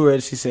my food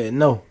ready. She said,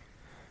 no.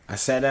 I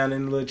sat down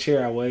in the little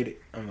chair. I waited.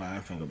 I'm like, I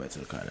can't go back to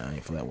the car now. I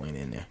ain't feel like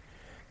waiting in there.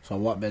 So, I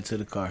walked back to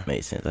the car.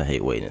 Makes sense. I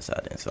hate waiting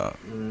inside that song.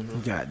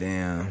 Mm-hmm.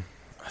 Goddamn.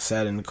 I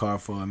sat in the car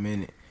for a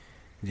minute.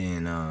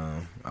 Then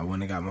I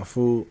went and got my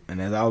food. And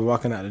as I was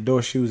walking out the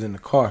door, she was in the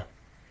car.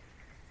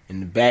 In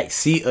the back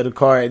seat of the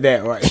car at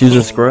that, right? She was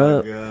a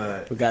scrub.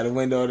 God. We got the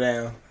window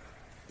down.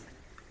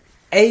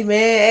 Hey,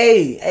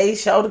 man. Hey,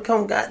 shout to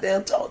come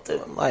goddamn talk to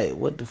him. I'm like,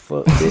 what the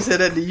fuck? They said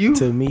that to you?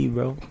 To me,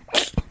 bro.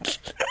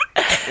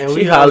 And She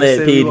we holla always at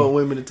say we Petey. want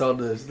women to talk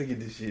to us. Look at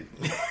this shit.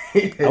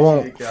 I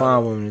won't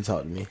find women to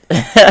talk to me.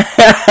 That's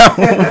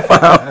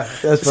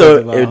So first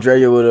of all. if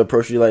Drea would have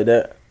approached you like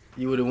that,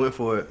 You would have went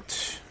for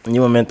it. and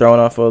you would have been thrown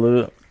off for a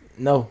little bit.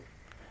 No.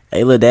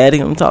 Hey, little daddy,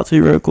 let me talk to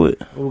you real quick.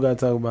 What we got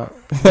to talk about?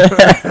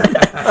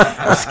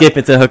 Skip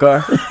into her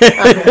car.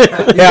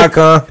 Yeah, I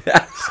come.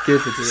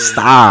 Skip it to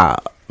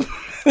Stop.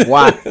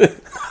 Why?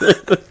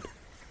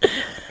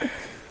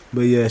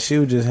 But yeah, she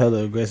was just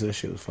hella aggressive.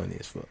 She was funny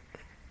as fuck.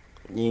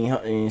 You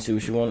ain't see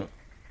what she wanted?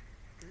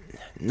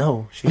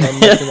 No, she had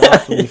nothing to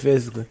offer me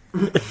physically.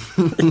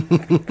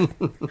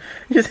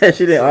 You said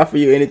she didn't offer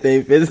you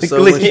anything physically.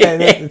 So when She had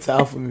nothing to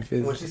offer me When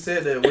physically. she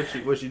said that,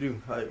 what you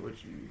do?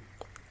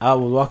 I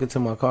was walking to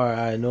my car.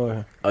 I ignored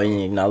her. Oh, you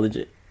didn't acknowledge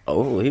it?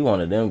 Oh, he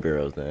one of them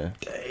girls then.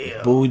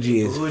 Damn.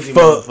 Bougie as Bougie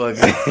fuck.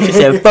 motherfucker. She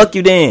said, fuck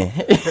you then.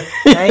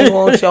 I ain't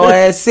want your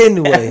ass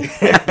anyway,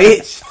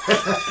 bitch.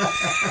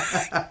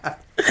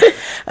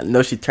 I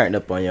know she turned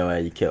up on your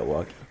ass. You kept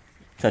walking.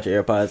 Touch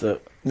your AirPods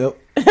up.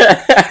 Nope. So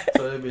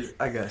that bitch,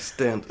 I got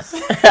standards.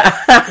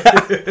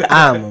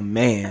 I'm a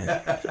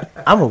man.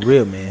 I'm a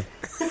real man.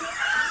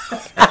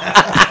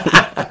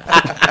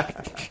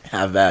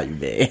 I value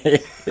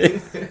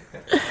that.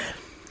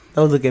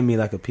 Don't look at me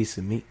like a piece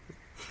of meat.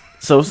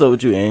 So what's up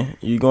with you, Ann?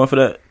 You going for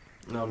that?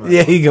 No, I'm not.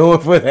 Yeah, he going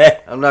for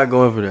that. I'm not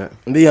going for that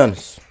Be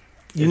honest.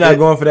 You're not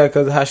going for that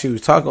because of how she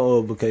was talking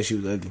or because she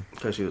was ugly?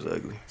 because she was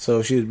ugly. So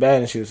if she was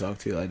bad and she was talking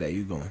to you like that,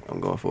 you going.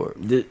 I'm going for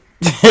it.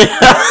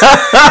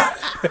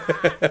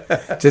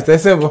 Just that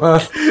simple, huh?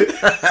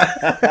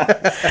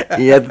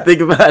 You have to think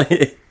about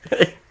it.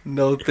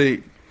 No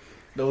think.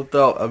 No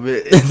thought. I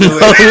mean,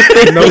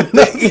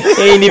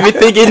 He ain't even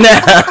thinking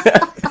now.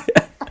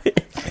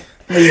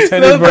 You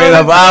turned his brain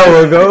off an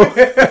hour ago.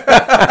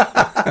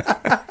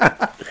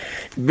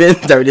 Ben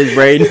turned his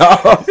brain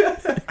off.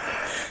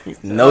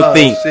 No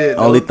think, shit,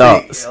 no only think.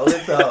 thoughts. Only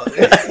thoughts.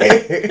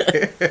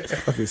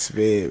 Fucking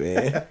spit,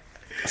 man.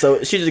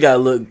 So she just gotta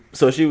look.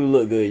 So she would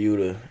look good. You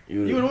would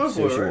would've went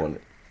for it, right?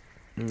 wanted.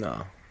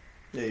 No.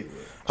 Yeah, you would.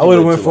 I would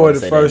have She went too for long it to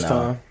the say first that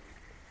now. time.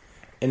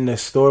 In the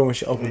store when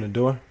she opened the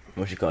door.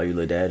 When she call you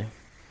little daddy,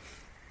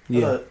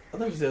 Yeah. I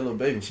thought you said little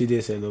baby. She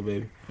did say little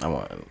baby. I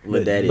want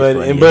little daddy. But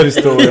But in Buddy's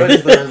store. little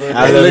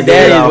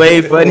daddy is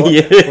way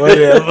funnier.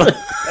 Whatever.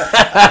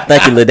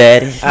 Thank you, little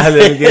daddy. I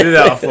let him get it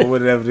off or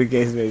whatever the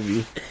case may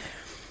be.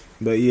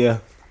 But yeah,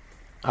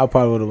 I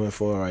probably would have went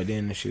for it right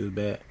then if she was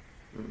bad.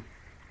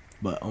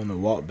 But on the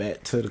walk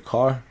back to the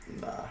car,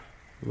 Nah.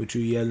 with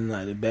you yelling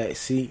at the back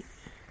seat,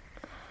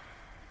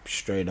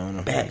 straight on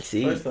her.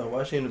 Backseat. First off,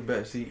 why she in the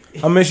back seat?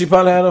 I mean, she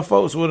probably had her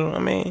folks with her. I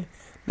mean,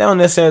 that don't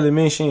necessarily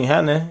mean she ain't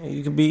had nothing.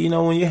 You could be, you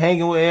know, when you're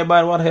hanging with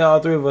everybody, why the hell all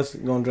three of us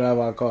gonna drive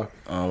our car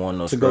I don't want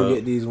no to scrub. go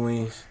get these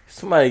wings?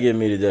 Somebody give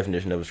me the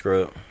definition of a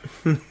scrub.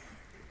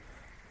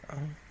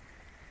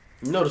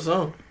 You know the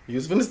song. You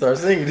was finna start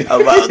singing it.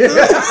 About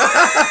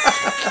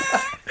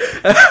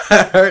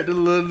I heard the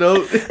little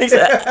note.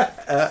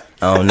 I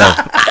don't know.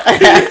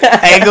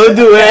 Ain't gonna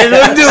do it. Ain't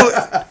gonna do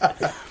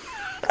it.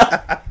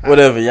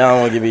 Whatever. Y'all don't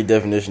want to give me the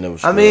definition of a I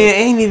scrub. mean, it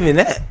ain't even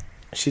that.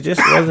 She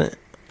just wasn't.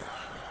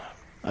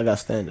 I got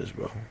standards,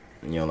 bro.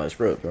 You don't like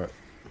scrubs, right?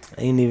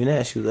 Ain't even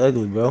that. She was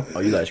ugly, bro. Oh,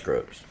 you like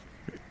scrubs.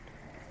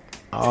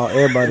 Oh,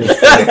 everybody's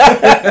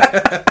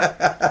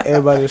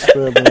everybody's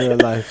scrub in real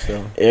life,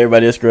 so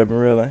Everybody is scrub in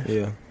real life.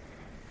 yeah,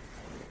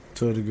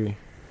 to a degree.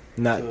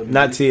 Not To a degree.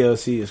 not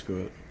TLC is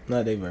scrub,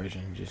 not their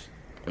version, just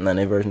Not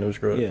their version of a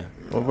scrub. yeah,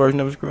 What version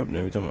of a scrub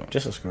then we talking about?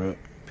 just a scrub.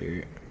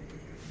 Period.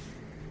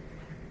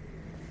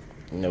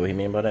 You know what he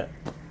mean by that?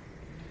 You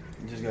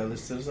just gotta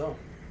listen to the song.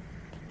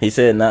 He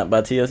said not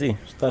by TLC.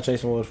 Stop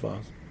chasing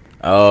waterfalls.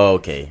 Oh,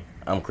 okay.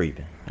 I'm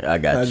creeping. I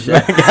got That's you.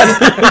 right.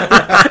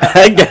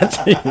 I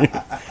got you.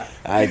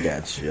 I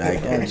got you. I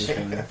got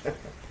you.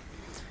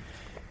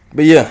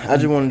 But yeah, I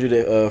just wanted you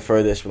to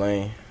further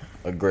explain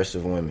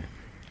aggressive women.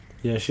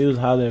 Yeah, she was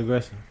highly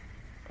aggressive.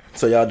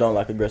 So y'all don't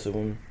like aggressive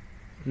women?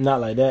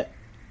 Not like that.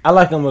 I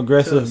like them To a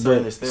aggressive,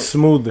 certain but extent.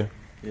 smoother.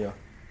 Yeah.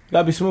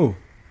 Gotta be smooth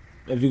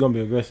if you're gonna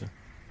be aggressive.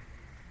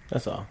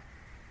 That's all.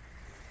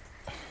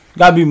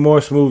 Gotta be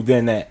more smooth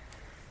than that.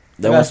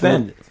 That Gotta was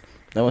stand smooth.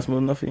 That was smooth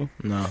enough for you?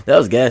 No, That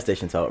was gas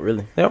station talk,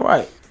 really. they're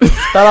right.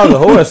 Thought I was a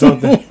whore or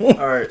something.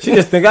 All right. She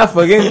just think I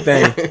fuck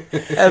anything.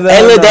 Hey,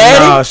 little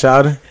daddy? No,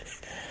 shout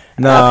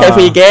No, I pay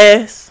for your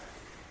gas.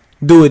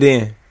 do it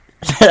then.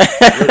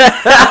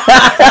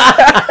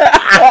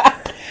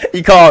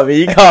 You called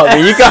me. You called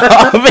me. You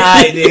called me.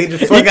 Alright, nigga,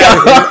 the fuck You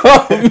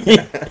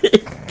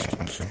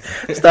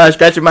called me. Start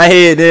scratching my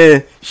head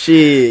then.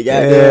 Shit.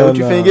 Goddamn, Hell what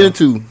you no. finna get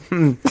into?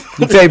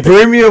 You take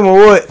premium or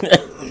what?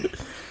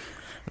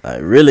 I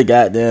really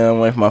goddamn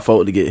wait for my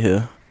folk to get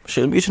here.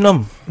 Shouldn't get your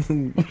number.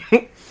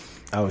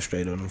 I was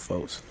straight on them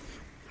folks.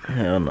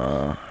 Hell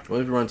nah.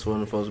 What if you run to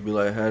one of the folks and be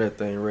like, have that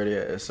thing ready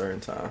at a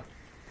certain time?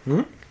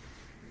 Hmm?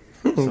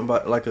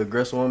 Somebody like an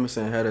aggressive woman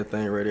saying, have that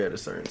thing ready at a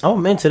certain time.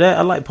 I'm into that.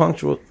 I like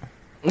punctual.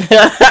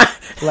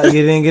 Like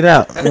get in, get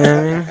out. You know what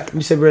I mean?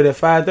 You said ready at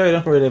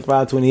 5:30. I'm ready at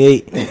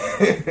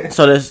 5:28.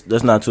 So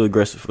that's not too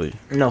aggressive for you.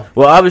 No.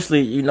 Well,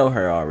 obviously you know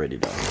her already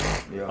though.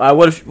 Yeah. All right,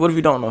 what if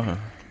you don't know her?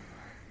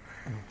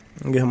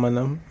 Get her my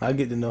number. I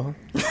get to know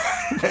her.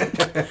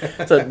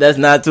 So that's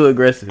not too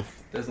aggressive.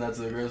 That's not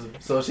too aggressive.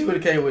 So if she would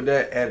have came with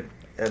that at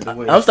the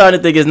wedding. I'm starting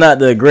to think it's not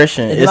the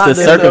aggression, It's it's not the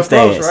the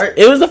circumstance. approach, right?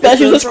 It was the fact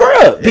she was a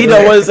scrub. He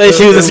don't want to say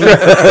she was a scrub.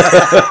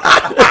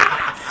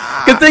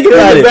 Cause think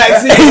about it. back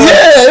seat.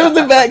 Yeah, it was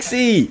the back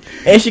seat,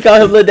 and she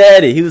called him little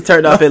daddy. He was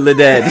turned off at little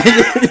daddy.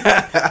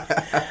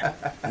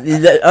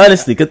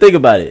 Honestly, cause think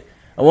about it.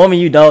 A woman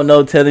you don't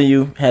know telling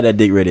you had that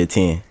dick ready at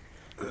 10.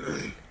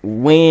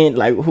 When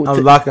like who?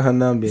 I'm locking her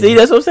number. See,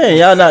 that's what I'm saying.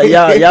 Y'all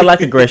like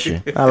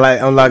aggression. I'm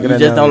locking You her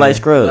just number. don't like Like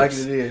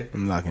scrubs. it in.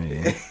 I'm locking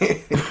it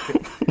in.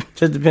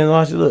 Just depends on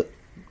how she look.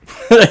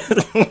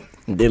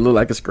 They look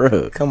like a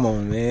scrub. Come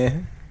on,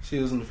 man. She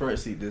was in the front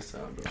seat this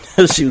time,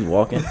 though. She was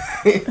walking.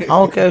 I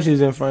don't care if she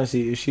was in front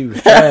seat. If she was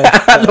trash,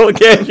 I don't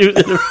care if she was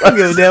in the I front.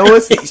 give a damn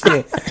what seat she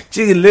in.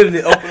 She can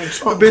literally open the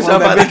trunk, Bitch, pull I'm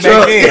that out the bitch back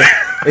truck. in.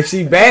 If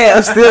she bad,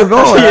 I'm still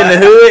going. She in the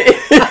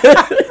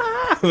hood.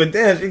 But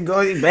damn, she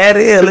going bad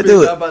as hell. Let's do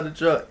Bitch, it. I'm about the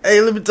truck.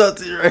 Hey, let me talk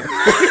to you right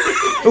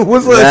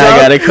What's Now up, I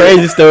got a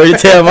crazy story to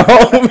tell my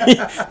homie.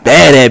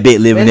 That bitch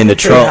living in the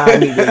trunk.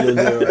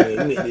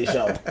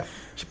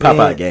 She She pop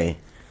out game.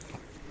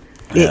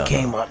 It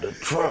came out the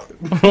trunk.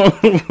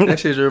 That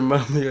shit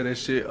remind me of that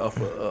shit off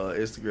of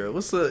Instagram.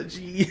 What's up,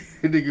 G?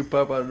 Nigga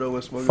pop out of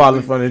nowhere smoking.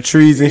 Falling from the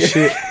trees and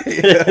shit.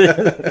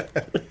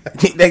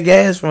 Get that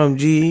gas from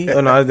G.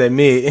 Oh no, it's that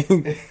mid.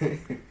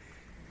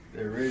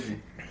 That Reggie.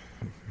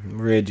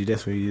 Reggie,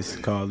 that's what he used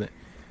to call it.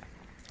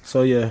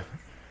 So yeah.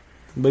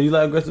 But you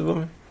like aggressive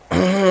women?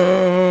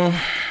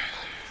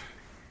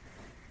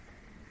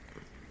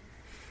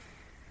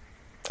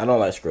 I don't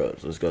like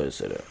scrubs. Let's go ahead and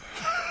say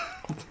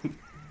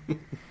that.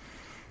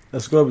 A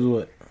scrub is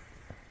what?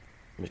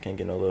 Bitch can't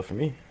get no love from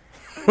me.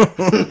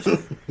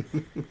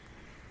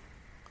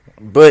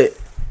 But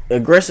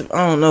aggressive,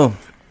 I don't know.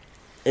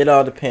 It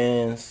all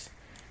depends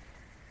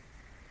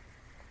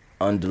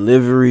on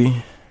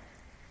delivery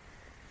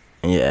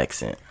and your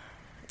accent.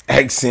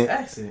 Accent.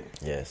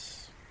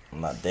 Yes.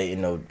 I'm not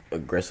dating no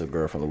aggressive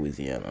girl from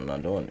Louisiana. I'm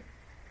not doing it.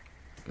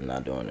 What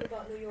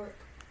about New York?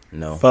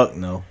 No. Fuck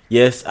no.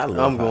 Yes, I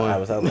love I'm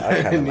how going.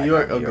 I kinda New like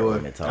York, how I'm going.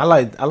 women talk. I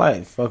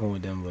like fucking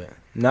with them, but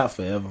not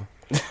forever.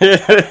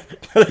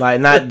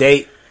 Like not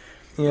date.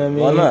 You know what I mean?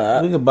 Why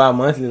not? We could buy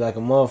monthly like a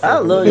motherfucker. I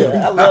love you.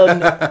 I love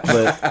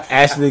But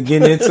actually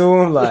getting into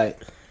them, like,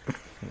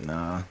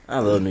 nah, I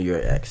love New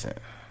York accent.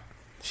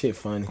 shit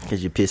funny.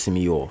 Because you're pissing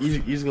me off. You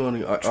just going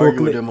to argue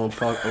Chocolate. with them on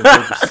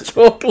purpose.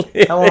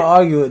 Chocolate. I want to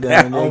argue with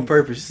them. On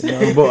purpose. I'm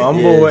Yeah,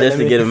 bored. just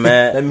to get them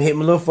mad. Let me hit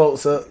my little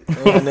folks up.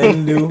 Ain't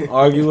nothing to do.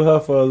 Argue with her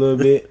for a little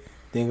bit.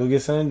 Then go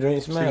get something to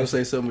drink, She gonna smash.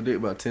 say something dick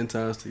about 10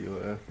 times to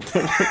you.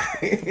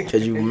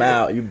 Because you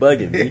mild. You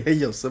bugging me. Hey,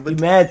 yo, You somebody.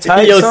 mad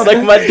tight? Yo, something?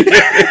 suck my dick.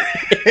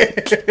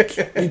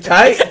 You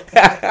tight?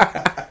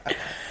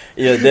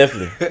 Yeah,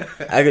 definitely.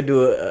 I could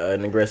do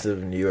an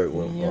aggressive New York You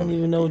woman. don't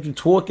even know what you're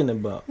talking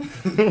about.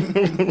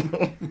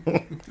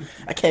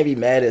 I can't be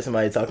mad at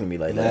somebody talking to me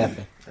like that.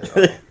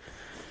 Laughing.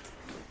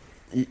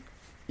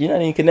 You're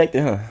not even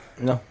connected, huh?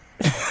 No.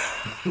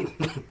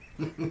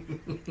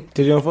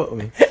 Did you don't fuck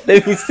with me?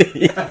 Let me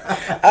see.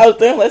 I was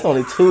thinking that's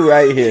only two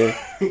right here.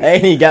 I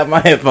ain't even got my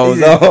headphones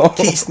He just on.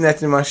 keep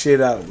snatching my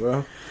shit out,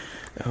 bro.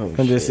 Oh, I'm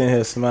just shit. sitting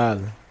here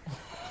smiling.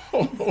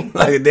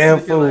 Like a damn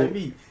Feel like fool.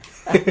 me.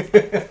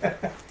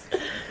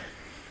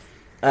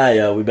 Alright,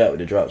 y'all, we back with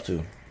the drops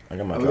too. I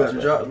got my We drops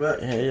got your drops back.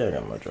 Yeah, I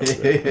got my drops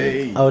Hey, back.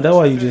 hey. Oh, that's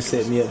why you just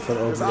set me up for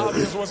the It's open.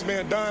 obvious what's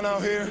being done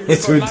out here.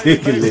 It's So now you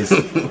ridiculous.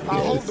 basically- I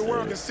hope the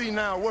world can see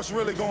now what's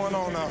really going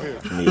on out here.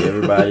 Need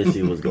everybody to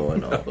see what's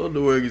going I on. hope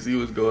the world can see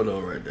what's going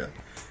on right now.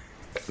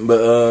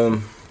 But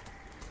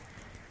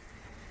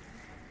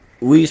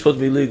weed supposed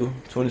to be legal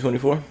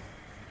 2024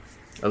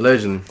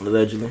 Allegedly.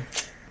 allegedly.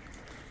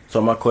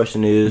 So my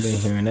question I've been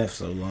is, hearing that for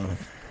so long.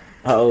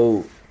 how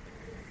old?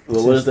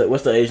 Well,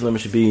 what's the age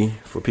limit should be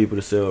for people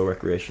to sell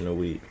recreational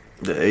weed?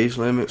 The age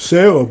limit.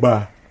 Sell or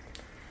buy?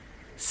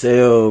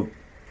 Sell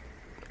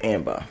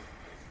and buy.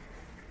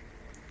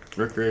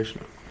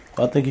 Recreational.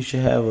 I think you should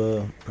have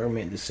a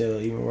permit to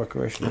sell even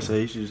recreational. I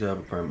say you should just have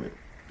a permit.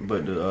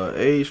 But the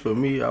age for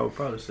me, I would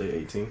probably say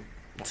 18.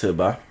 To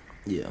buy?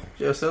 Yeah.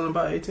 Yeah, selling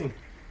by 18.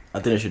 I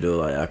think they should do it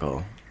like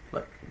alcohol.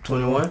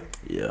 21?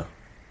 Yeah.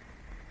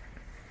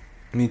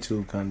 Me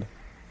too, kinda.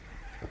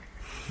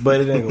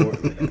 But it ain't gonna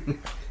work.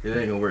 It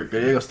ain't gonna work. They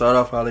ain't gonna start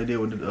off how they did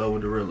with the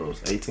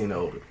Rillos, 18 and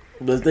older.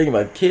 But think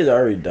about it, kids are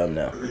already dumb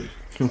now.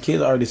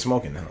 Kids are already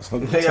smoking now. So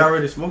They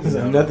already smoking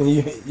so now. nothing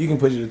you can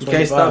push it to 25. You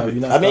can't stop it.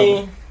 You're not I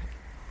mean,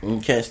 you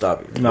can't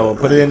stop it. stopping. No,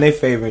 put it in their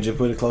favor and just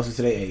put it closer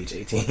to their age,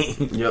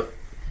 18. Yep.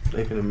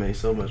 They could have made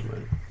so much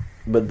money.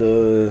 But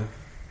the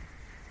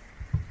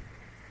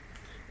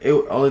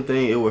Only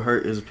thing it would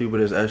hurt is the people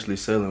that's actually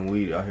selling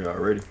weed out here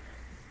already.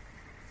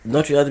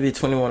 don't you have to be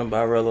 21 to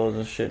buy Rellos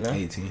and shit now?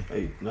 18.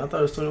 Hey, no, I thought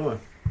it was 21.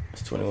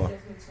 It's 21.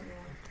 Definitely 21.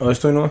 Oh, it's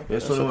 21? Yeah,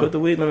 it's So 21. put the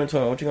weed limit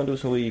 21. What you gonna do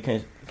with some weed you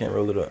can't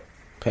roll it up?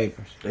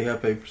 Papers. They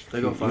got papers.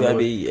 They gonna You find gotta out.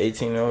 be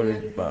 18 and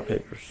older to buy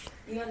papers.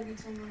 You gotta be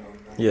 21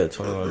 over. Yeah,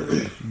 21.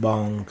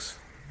 Bongs.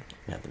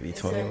 You have to be And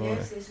certain 21.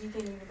 gas stations, you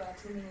can't even buy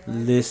too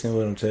many. Listen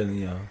what I'm telling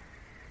y'all.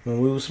 When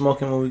we was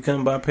smoking, when we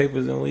couldn't buy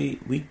papers and weed,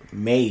 we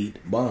made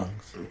bongs.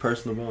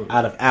 Personal bond.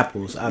 Out of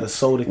apples, out of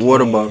soda cans,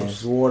 Water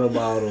bottles. water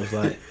bottles.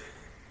 Like,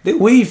 the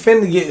weed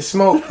finna get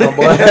smoked, my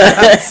boy.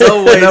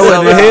 So wait, Know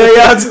what the hell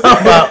y'all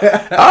talking about?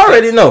 I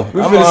already know.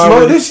 We I'm finna smoke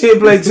already, this shit,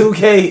 play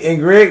 2K, and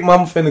Greg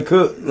mama finna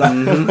cook. Like,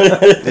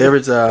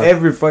 Every time.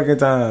 every fucking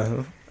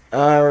time.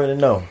 I already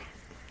know.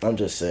 I'm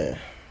just saying.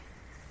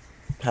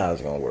 How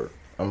it's gonna work?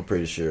 I'm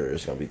pretty sure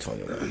it's gonna be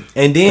 21.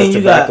 And then Because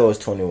you tobacco got, is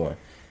 21.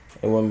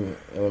 It wouldn't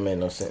make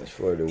no sense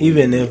for the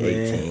Even weed if, to be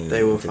man, 18.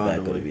 they will find a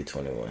tobacco way. to be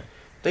 21.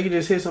 They can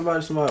just hit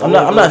somebody. I'm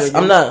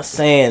not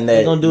saying that.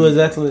 they gonna do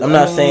exactly. I'm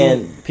not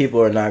saying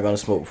people are not gonna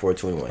smoke before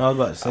 21. I was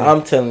about to say.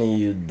 I'm telling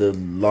you, the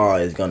law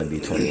is gonna be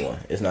 21.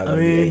 It's not gonna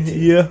be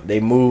 18. yeah. They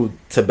moved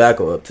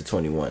tobacco up to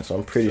 21, so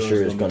I'm pretty So sure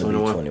it's it's gonna gonna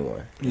be be 21?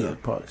 21. Yeah,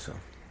 probably so.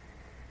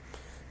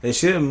 They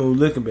should have moved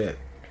liquor back.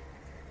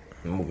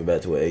 Move it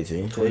back to what,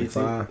 18.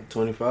 25.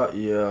 25?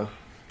 Yeah.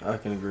 I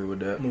can agree with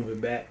that. Move it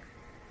back.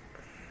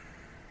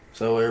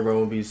 So everybody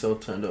won't be so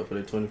turned up for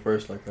their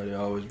 21st like how they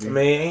always be. I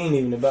mean, it ain't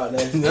even about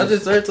that. I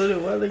just turned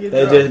 21. Why they get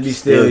They dropped? just be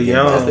still Still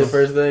young. That's their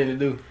first thing to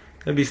do.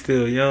 They be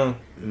still young.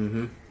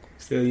 Mm-hmm.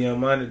 Still young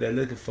minded. That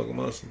liquor fuck them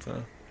up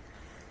sometimes.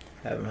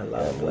 Having a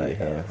lot of black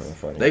hair.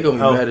 They gonna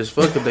be mad as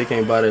fuck if they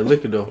can't buy that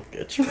liquor though.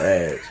 Get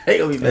trash. They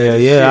gonna be mad Yeah,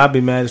 as yeah, shit. I'll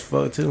be mad as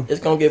fuck too. It's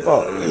gonna get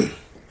bought.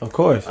 Of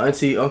course.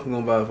 Auntie, uncle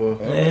gonna buy it for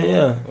her.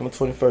 Yeah. On the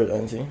 21st,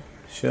 auntie.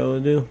 Sure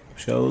do.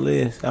 Sure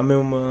is. I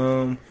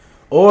remember,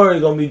 or it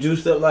gonna be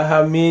juiced up like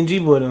how me and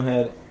G-Boy done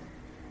had it.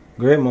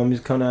 Grandmom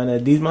used to come down there.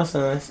 These my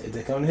sons. If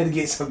they come here to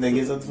get something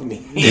for me.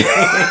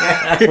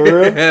 For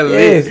real?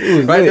 Yes, it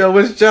was Right lit. there,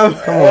 what's your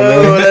Come on,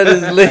 man. Oh, that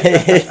is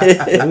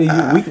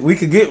lit. we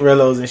could get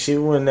Relos and shit.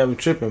 We wasn't never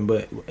tripping,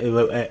 but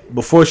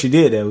before she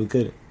did that, we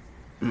couldn't.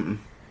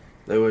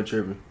 They weren't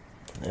tripping.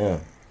 Yeah.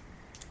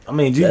 I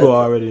mean, G-Boy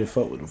already done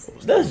fuck with them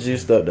folks. That's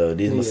juiced up, though.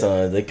 These my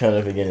sons. They kind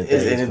of forget anything.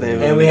 It's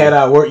anything. And we had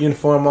our work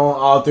uniform on.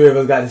 All three of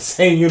us got the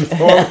same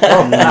uniform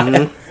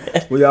on.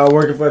 We all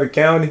working for the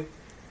county.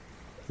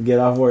 Get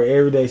off work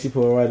every day. She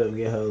pull right up and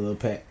get her a little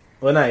pack.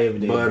 Well, not every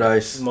day. Bud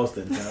Ice. Most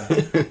of the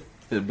time.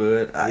 The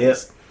Bud Ice. Yep.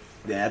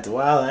 Yeah, after a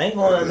while, I ain't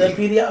going to that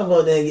PD. I'll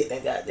go there and get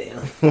that goddamn.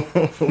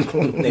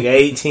 Nigga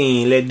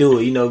 18, let's do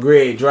it. You know,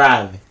 Greg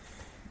driving.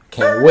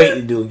 Can't wait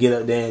to do it. Get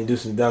up there and do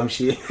some dumb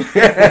shit.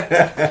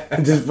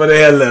 Just for the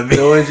hell of it.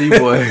 The ONG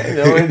boy.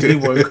 The ONG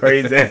boy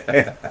crazy.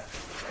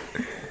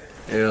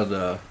 Hell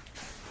no.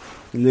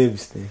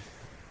 Livingston.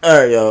 All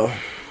right, y'all.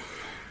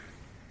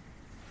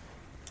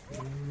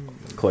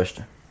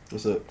 Question.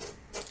 What's up?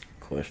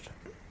 Question.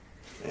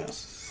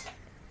 Yes.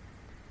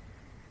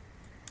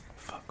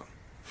 Fuck him.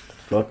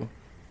 Fuck 'em.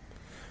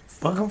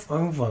 Fuck him, fuck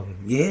him, fuck him.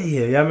 Yeah,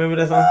 yeah. Y'all remember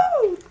that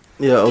song?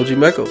 Yeah, OG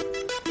Mecco.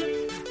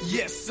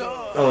 Yes, sir.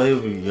 Oh,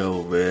 here we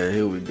go, man.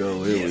 Here we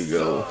go. Here we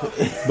go.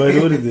 But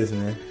what is this,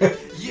 man?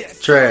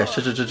 Trash. Trash.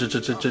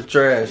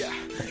 Trash?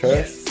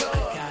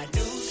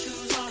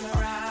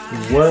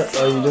 What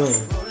are you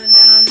doing?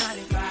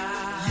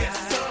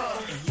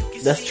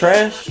 That's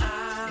trash?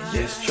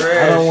 It's I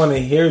trash. don't want to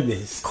hear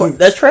this.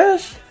 That's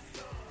trash?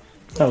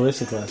 Oh,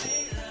 it's a classic.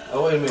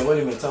 Oh, wait a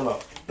minute. Time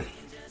out.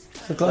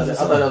 It's a I classic.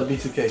 thought that was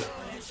B2K.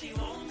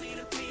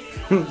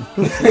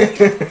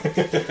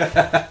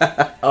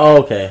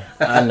 Oh, okay.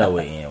 I know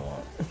what Ian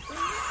wants.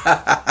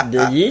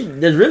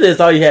 This really is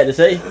all you had to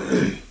say.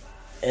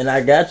 And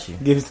I got you.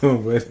 Give it to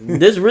him, bud.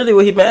 This really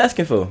what he been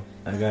asking for.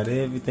 I got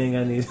everything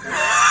I need.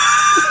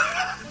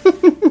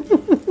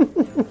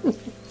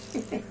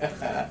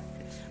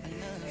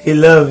 He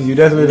loves you.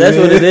 That's what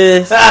it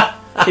is.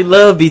 He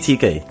love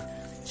BTK.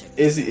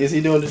 Is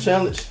he doing the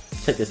challenge?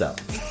 Check this out.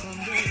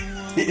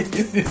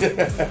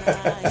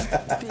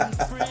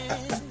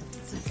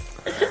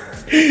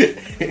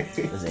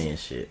 This ain't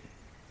shit.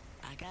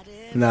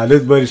 Nah,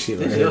 this buddy shit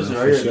right This here. your shit for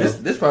right here. sure.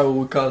 This probably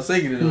what we call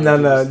singing it.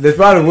 No, that's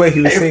probably what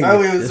he was singing.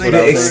 Probably was singing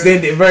The it.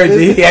 extended version.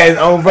 He had his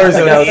own verse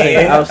on I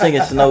the was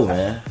thinking snow,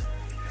 man.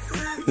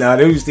 Nah,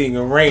 they was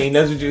singing rain.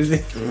 That's what you was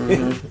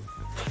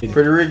thinking.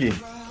 Pretty Ricky.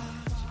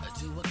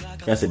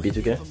 That's a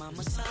B2K?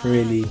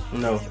 Pretty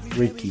No.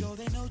 Ricky.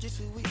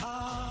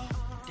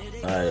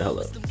 Alright, hold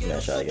up. Man,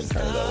 I can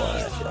turn it up while I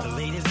ask y'all.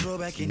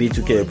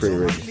 B2K or Pretty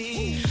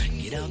Ricky?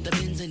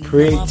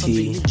 Pretty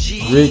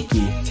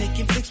Ricky.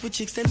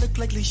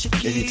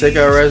 If you take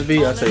out Raz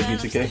B, I'll take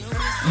B2K.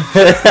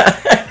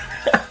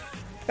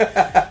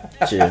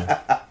 Chill.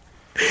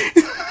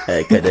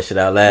 Hey, cut that shit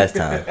out last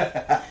time.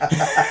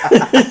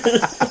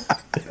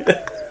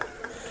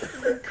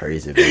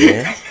 Crazy,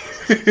 man.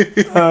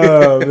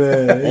 Oh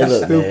man, Hey, that's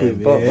look, stupid,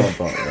 man. man.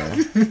 Bump, man.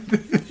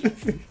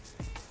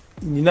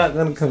 You're not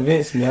gonna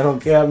convince me. I don't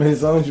care how many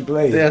songs you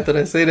play. Then after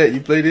I say that, you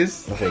play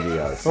this? I think you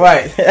got it.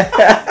 Right.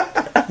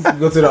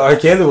 Go to the R.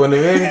 Kelly one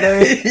and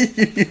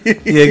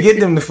everything. Yeah, get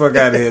them the fuck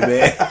out of here,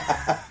 man.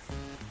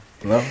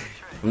 No?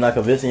 I'm not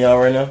convincing y'all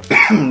right now?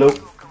 Nope.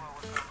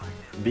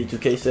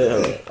 B2K said,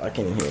 hold up. I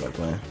can't even hear what I'm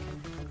playing.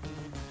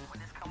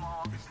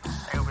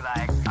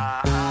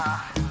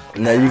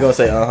 Now you gonna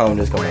say when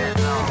this come on.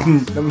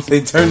 I'm gonna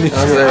say turn this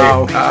I shit say,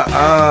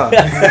 off.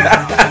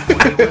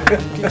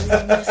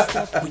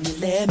 When you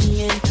let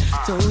me in,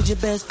 told your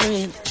best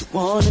friend that you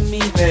wanted me.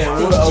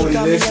 Man, what are we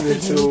listening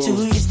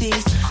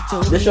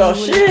to? This y'all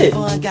shit.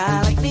 For a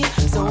guy like me,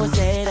 so I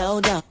said,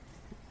 hold on.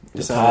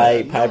 The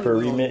Pied Piper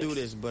remix.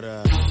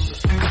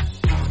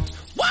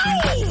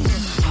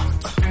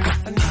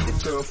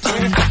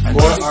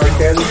 More R.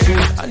 Kelly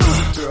shit.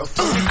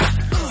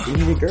 You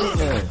need a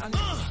girlfriend.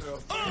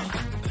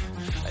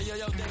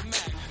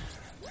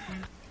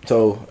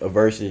 So, a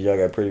versus, y'all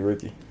got Pretty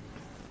Ricky?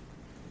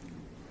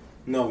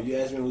 No, you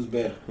asked me who's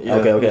better. Yeah,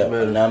 okay. who's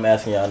better? Now I'm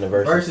asking y'all in the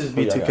versus. Versus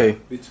Who y'all B2K.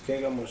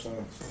 B2K got more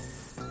songs.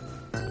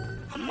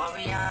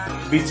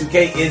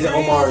 B2K isn't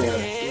Omarion.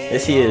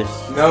 Yes, he is.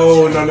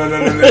 No.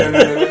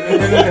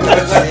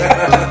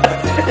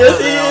 Yes,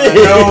 he is.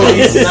 No,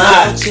 he's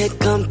not. Chick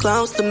come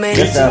close to me.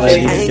 That sound like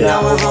Ain't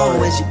B2K. going home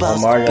when she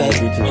bust Omarion back. is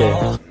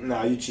B2K.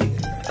 Nah, you cheating.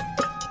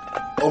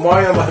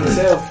 Omarion by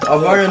himself.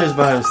 Omarion is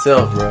by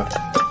himself, bro.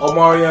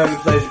 Omarion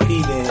plays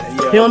P then.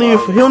 Yeah, He don't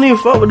even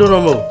fuck with her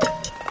no more.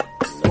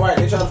 Right,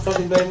 they try to fuck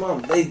his baby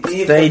mama. They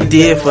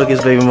Did fuck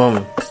his baby mama.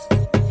 Man,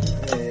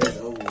 it's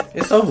over.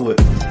 It's over with.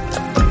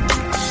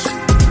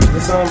 This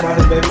the song by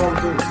his baby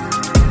mama too.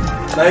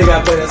 Now you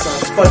gotta play that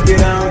song. Fuck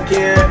it, I don't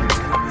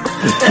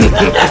care.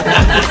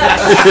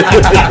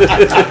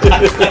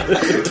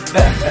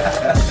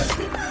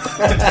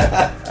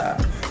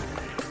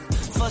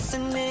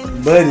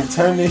 Buddy,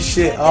 turn this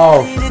shit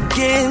off.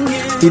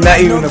 He not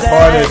even a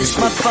part of this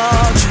shit. You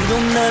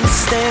don't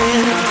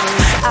understand.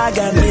 I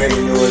got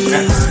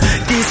memories.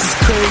 This is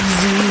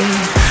crazy.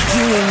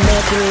 You ain't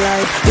nothing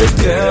like the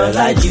girl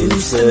I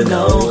used to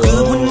know.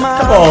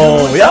 Come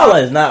on, y'all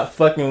is not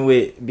fucking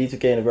with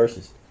B2K in the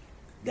verses.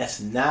 That's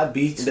not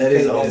B2K. That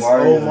is that's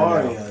Omarion.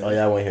 Omarion. Oh,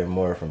 y'all want to hear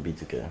more from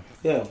B2K?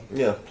 Yeah.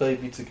 Yeah, play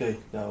B2K.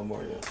 Now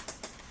more.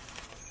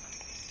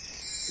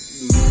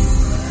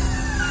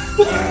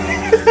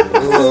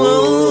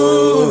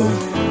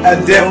 I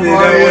definitely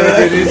don't want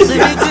to do this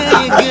shit.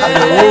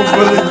 Room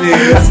full of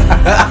niggas.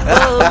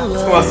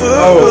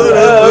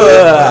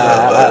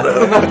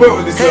 I'm not put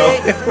with this song.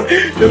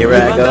 Here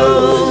I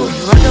go.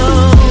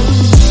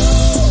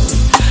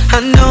 I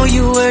know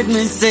you heard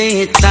me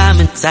say it time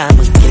and time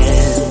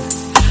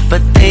again,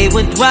 but they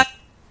would rock.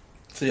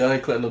 So y'all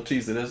ain't clap no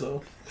cheese to that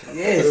song?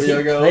 Yes.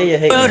 Y'all go. Play your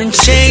hate. And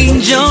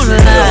change your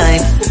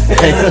life.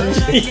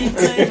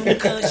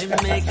 Cause you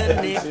make a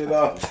nigga. Shit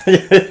off.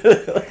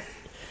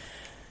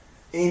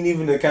 Ain't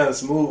even the kind of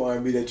smooth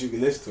R&B that you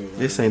can listen to. Right?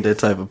 This ain't that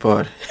type of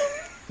party.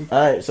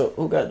 Alright, so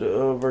who got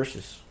the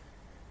verses?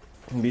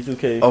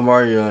 B2K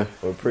Omarion.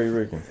 or Pretty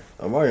Ricky?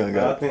 Omarion I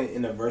got it. think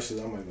in the verses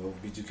I'm gonna go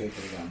B2K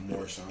because they got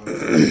more songs.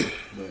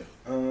 But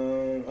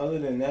other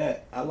than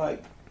that, I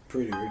like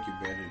Pretty Ricky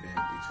better than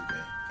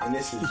B2K. And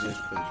this is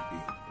just Pleasure P.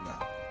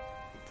 Nah,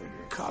 Pretty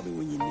Ricky. Call me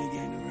when your nigga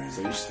ain't around.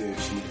 So you still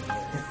cheating?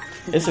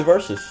 It's the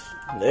verses.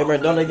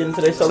 Everybody don't they get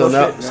into their So solo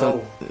now, shit?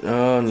 so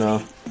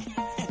no.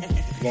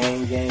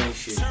 Gang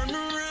shit.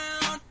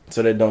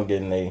 So they don't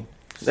get in they.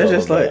 That's solo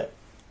just like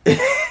bag.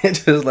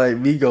 it's just like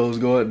Migos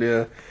going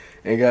there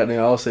and got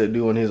there Offset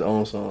doing his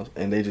own songs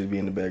and they just be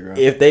in the background.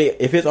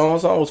 If his own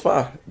song was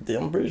fire,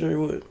 then I'm pretty sure he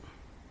would.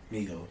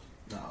 Migos,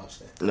 not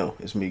Offset. No,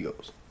 it's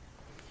Migos.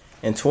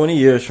 In 20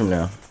 years from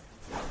now,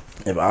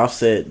 if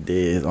Offset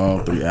did his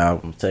own 3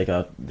 albums,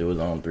 Takeout do his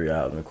own 3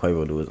 albums, and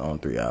Quavo do his own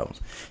 3 albums,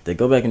 they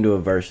go back and do a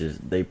verses.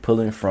 They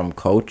pulling from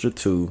Culture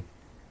 2.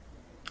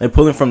 They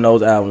pulling from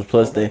those albums.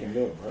 Plus Who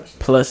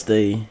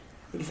they.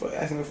 the fuck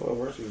asking for a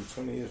verse in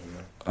 20 years from now?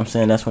 I'm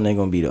saying that's when they're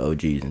gonna be the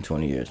OGs in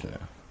 20 years from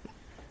now.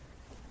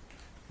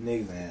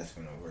 Niggas ain't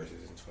asking no verses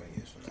in 20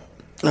 years from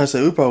now. I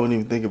say we probably wouldn't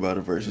even think about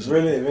the verses.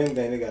 Really, if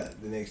anything, they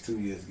got the next 2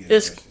 years to get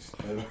It's- verses.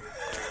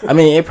 I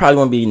mean, it probably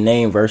won't be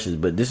named verses,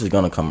 but this is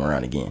gonna come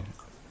around again.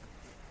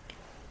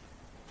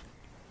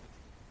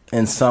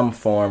 In some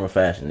form or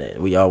fashion that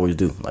we always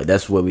do. Like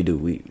that's what we do.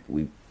 We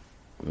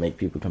make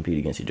people compete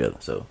against each other.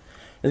 So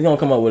it's gonna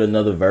come up with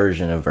another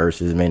version of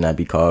verses. It may not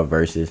be called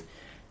verses.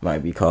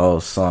 Might be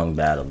called song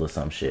battle or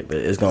some shit. But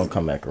it's gonna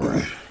come back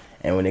around.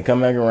 And when they come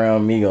back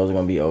around, Migos are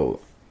gonna be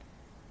old.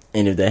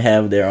 And if they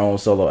have their own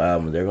solo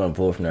albums, they're gonna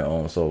pull from their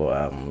own solo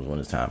albums when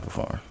it's time to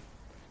perform.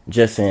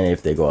 Just saying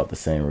if they go off the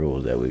same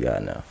rules that we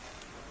got now.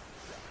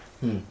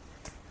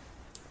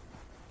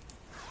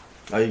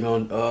 Are you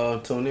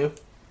gonna tune in?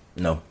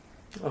 No.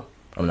 Oh.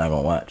 I'm not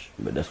gonna watch,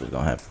 but that's what's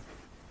gonna happen.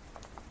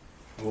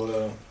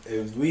 Well,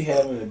 if we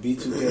having a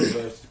B2K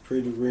versus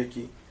Pretty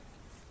Ricky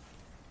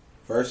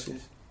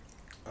versus,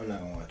 I'm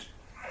not gonna watch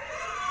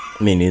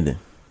it. Me neither.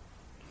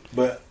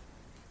 But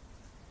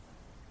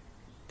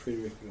Pretty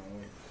Ricky gonna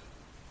win.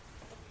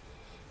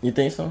 You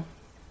think so?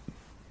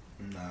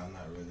 Nah,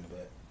 not really,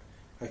 but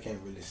I can't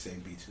really say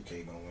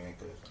B2K gonna win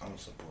because I don't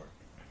support.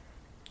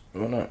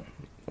 Why not?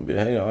 I'll be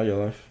a hater all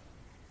your life.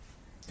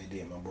 They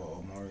did my boy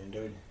Omarion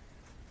dirty.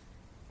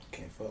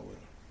 Can't fuck with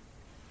him.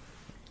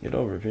 Get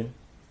over it, P.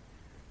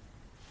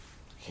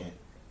 Can't.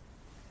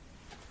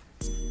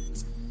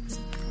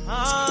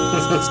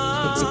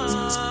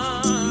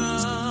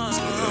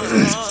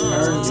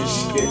 Turn this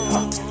shit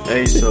off.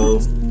 Hey, so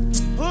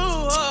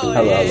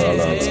Hello.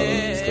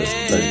 Because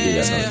Pleasure P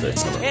got something to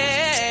say. Hold on.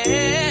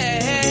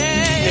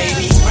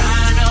 Baby,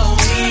 grind on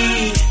me.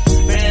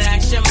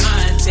 Relax your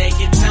mind, take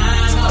your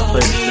time. I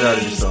played the shit out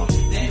of this song.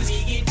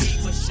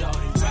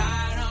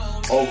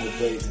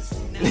 Overplayed this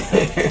song.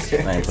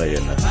 I ain't play it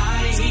enough.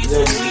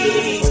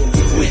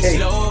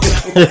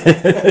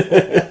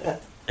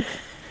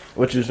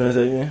 What you was trying to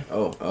say again?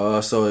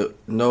 Oh, so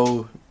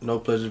no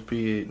Pleasure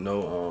P,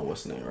 no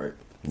what's the name, right?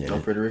 Yeah. No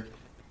Pretty Ricky.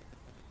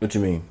 What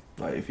you mean?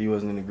 Like if he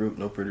wasn't in the group,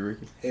 no Pretty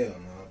Ricky. Hell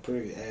no,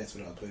 Pretty ass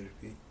without Pleasure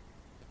P.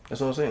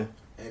 That's what I'm saying.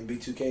 And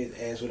B2K is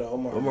ass without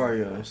Omarion.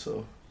 Omarion,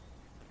 so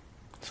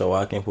So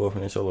why can't pull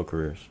from their solo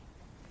careers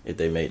if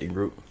they made the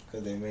group?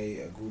 Because they made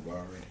a group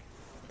already.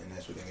 And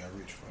that's what they got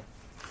rich from.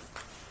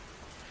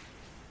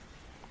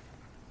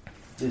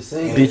 just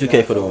And B2K it's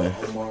not for the called win.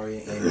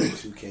 Omarion and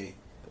B2K.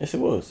 Yes, it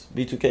was.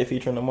 B2K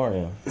featuring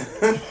Omarion.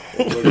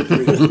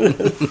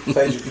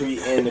 Pleasure P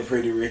and the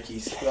Pretty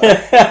Rickies.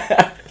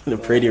 The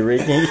Pretty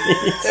Rickies.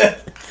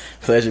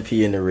 Pleasure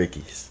P and the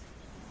Rickies.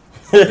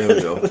 there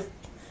we go.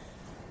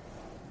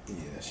 Yeah,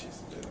 that shit's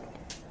dope.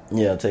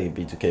 Yeah, I'll take it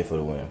B2K for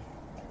the win.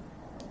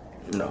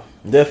 No.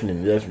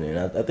 Definitely. And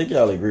I think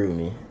y'all agree with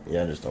me.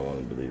 Y'all just don't want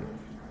to believe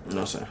it.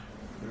 No, sir.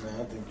 No,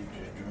 I think you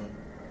just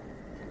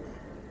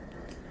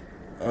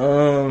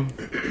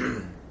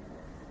drunk.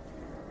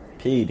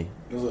 Petey.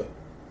 What's up?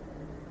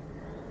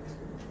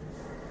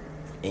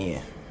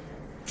 Ian.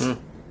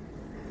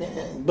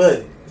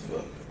 Buddy.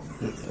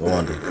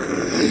 Wanda.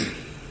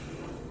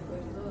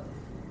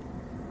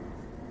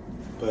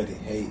 Buddy,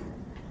 hate.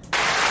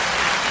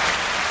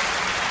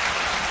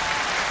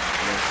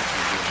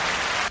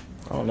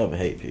 I don't never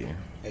hate Peter.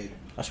 Hate him.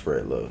 I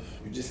spread love.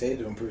 You just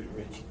hated him pretty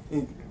rich.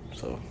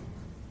 So,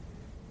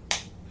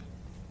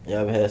 y'all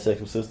ever had sex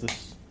with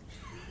sisters?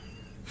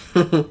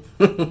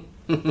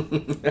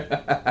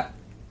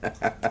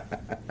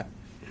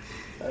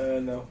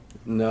 No.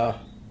 Nah.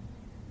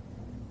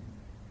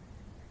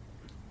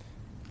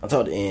 I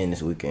talked to Ian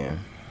this weekend.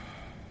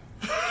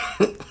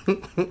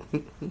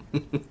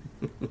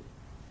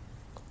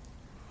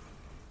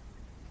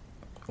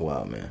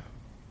 Wow, man.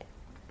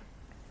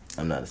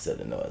 I'm not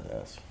accepting no other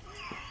answer.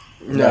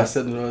 Nah, I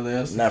said no other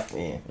answer. Not for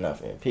Ian.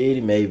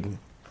 Petey, maybe.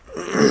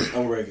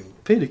 I'm regular.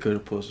 Peter could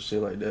have pulled some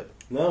shit like that.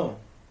 No.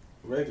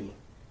 Regular.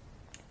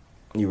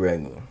 You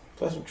regular.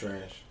 Plus some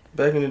trash.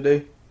 Back in the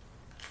day.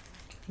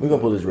 We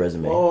gonna pull his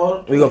resume.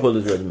 Oh, We gonna pull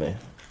his resume.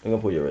 We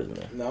gonna pull your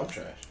resume. No, I'm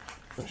trash.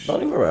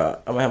 Don't even worry. I'm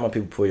gonna have my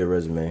people pull your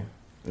resume.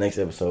 Next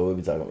episode, we'll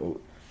be talking.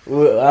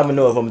 I don't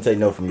know if I'm gonna take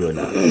no from you or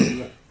not.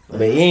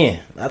 But Ian,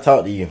 I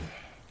talked to you.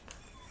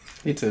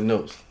 He took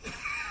notes.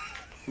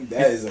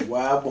 That is a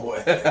wild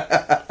boy.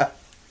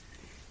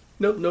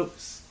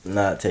 Notes.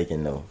 Not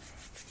taking no.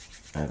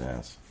 As an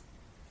answer.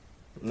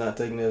 Not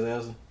taking that as an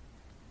answer.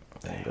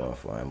 I'm going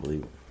for. I don't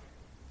believe it.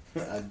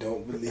 I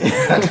don't believe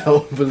it. I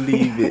don't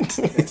believe it.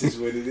 That's just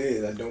what it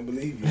is. I don't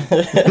believe you.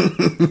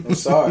 I'm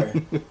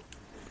sorry.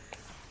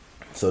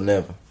 So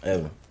never,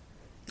 ever.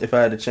 If I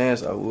had the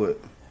chance, I would.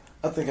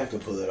 I think I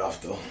could pull it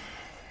off, though.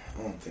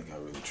 I don't think I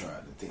really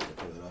tried to think to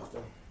pull it off,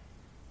 though.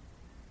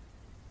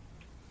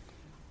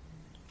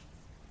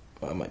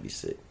 Well, I might be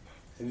sick.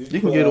 You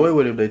can get away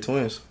with it if they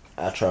twins.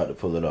 I tried to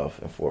pull it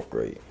off in 4th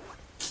grade.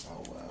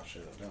 Oh, wow.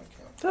 Shit, that don't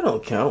count. That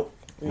don't count.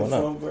 You're in Why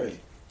not? 4th grade.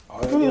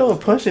 You don't know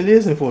what punching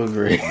is in 4th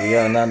grade. Do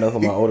y'all not know who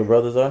my older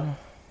brothers are?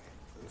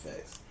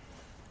 Facts.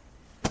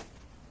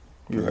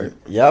 You're right.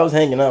 Y'all was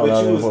hanging out when I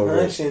But you was in was 4th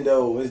grade. hunching,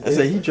 though. It's I said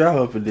he different. dry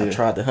up and I did.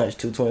 tried to hunch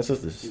 2 twin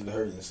sisters. You was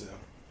hurting yourself.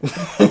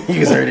 You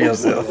was hurting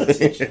yourself.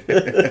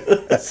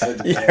 Such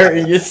a You bad,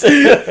 hurting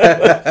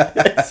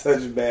yourself.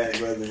 such a bad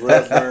brother.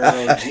 Rough burn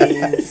on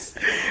jeans.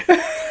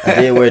 I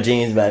did wear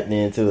jeans back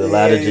then too. A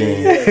lot of jeans.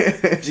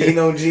 Yeah. Jean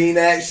on jean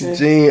action.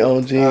 Gene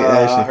on Gene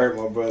I action. hurt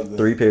my brother.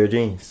 3 pair of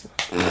jeans.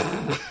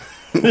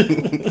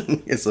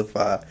 It's a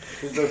 5.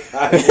 It's a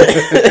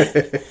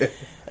fight.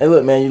 Hey,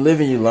 look, man, you live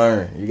and you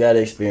learn. You got to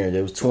experience.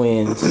 There was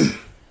twins.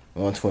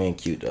 One twin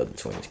cute, the other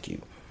twin's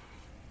cute.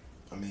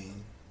 I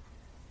mean,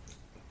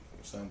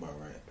 sound about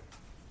right.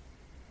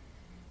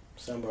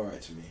 Sound about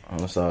right to me.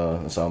 That's all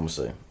I'm going to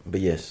say. But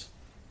yes,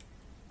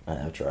 I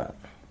have tried.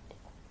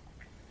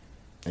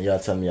 And y'all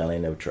tell me y'all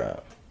ain't never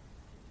tried.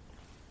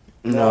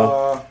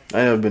 No. I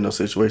ain't never been in no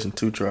situation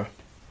to try.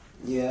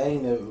 Yeah, I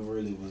ain't never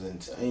really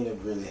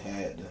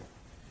had the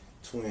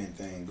twin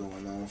thing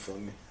going on for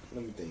me.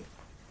 Let me think.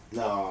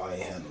 No, I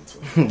ain't had no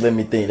twin. Let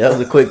me think. That was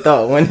a quick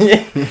thought, wasn't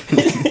it?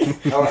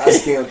 I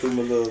scanned through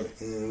my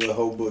little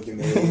whole book in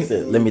the He head.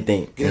 said, let me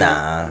think.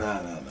 Nah.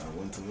 Nah.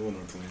 Wasn't no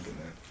twins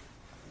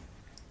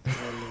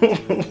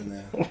in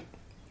there.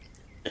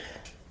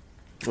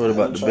 What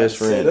about the best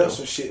friend? Set up though?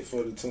 some shit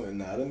for the twin.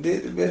 Nah, I done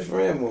did the best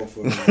friend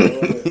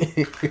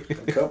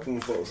motherfucker. A couple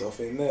of folks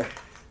off in there.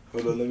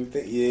 Hold on, let me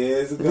think.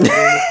 Yeah, it's a couple.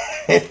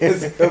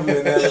 It's a couple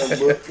in that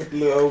little book,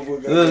 little whole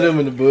book. There's them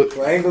in the book.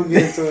 Well, I ain't gonna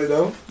get into it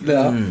though.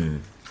 No.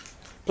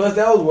 Plus,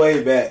 that was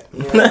way back. You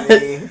know what I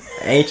mean?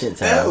 Ancient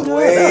That was time.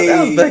 way.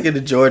 That was back in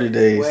the Jordan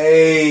days.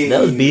 Way. That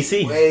was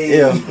BC. Way.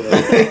 Yeah.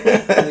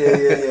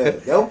 Yeah.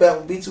 That was back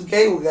when B2K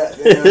was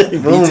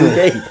goddamn.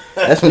 B2K.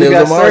 That's when You they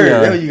got was served.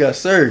 That's when Mario. you got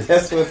served.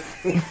 That's what.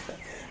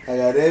 I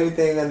got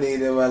everything I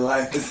need in my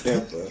life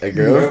except for A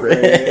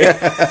girlfriend.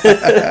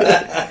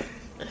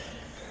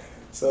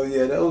 So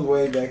yeah, that was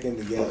way back in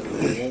the gap.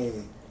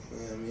 Man.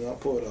 I mean, I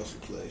pulled off some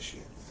play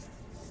shit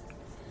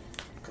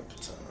a couple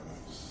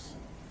times.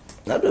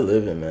 I've been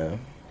living, man.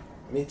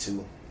 Me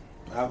too.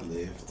 I've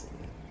lived.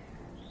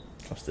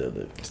 I'm still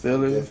living. Still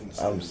living?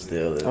 Definitely I'm lived.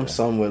 still living. I'm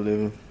somewhere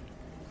living.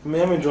 I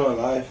mean, I'm enjoying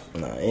life.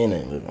 Nah, Ian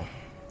ain't living.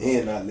 He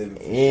ain't not living.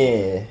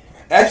 Yeah.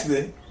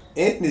 Actually,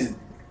 Anthony's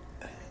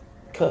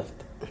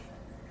Cuffed.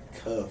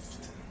 cuffed.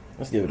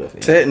 Let's give it up.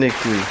 Ian.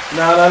 Technically.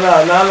 No,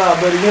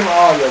 but give him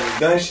all of it.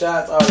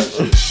 Gunshots, all that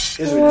shit.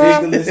 It's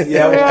ridiculous.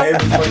 Yeah, I want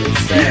every fucking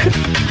sound.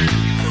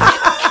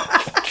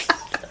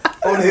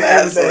 On his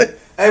everything.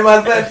 Hey,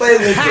 my fat play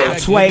this shit.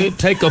 Sway.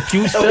 Take a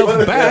few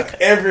steps back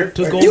to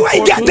go. You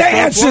ain't got the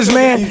answers,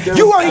 man.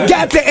 You ain't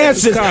got the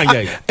answers.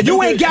 Kanye.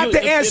 You ain't got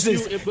the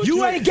answers.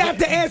 You ain't got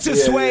the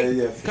answers,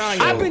 Sway.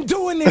 I've been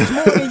doing this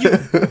more than you.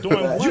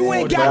 You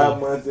ain't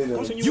got.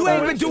 You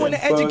ain't been doing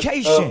the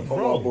education.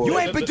 You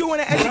ain't been doing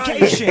the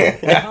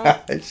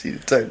education. She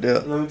turned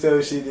up. Let me tell you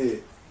what she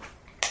did.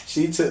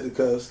 She took the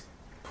cuffs,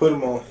 put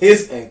them on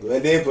his ankle,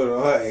 and then put it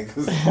on her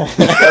ankles.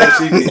 That's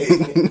what she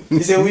did.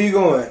 He said, "Where you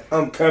going?"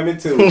 "I'm coming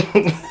too."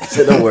 I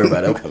said, "Don't worry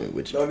about it. I'm coming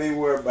with you." Don't even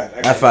worry about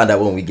it. I find out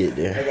when we get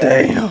there.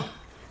 Damn.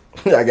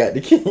 I got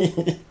the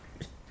key.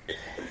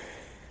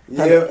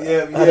 Yeah.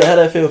 How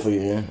that feel for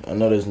you, man? I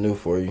know that's new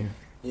for you.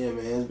 Yeah,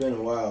 man. It's been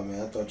a while,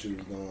 man. I thought you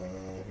was going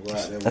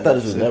ride that. I thought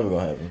this was never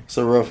gonna happen. It's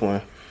a rough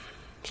one.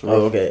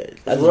 Oh, okay.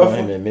 I just want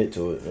him to admit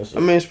to it.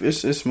 I mean,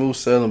 it's smooth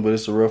sailing, but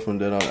it's a rough one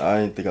that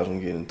I didn't think I was gonna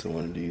get into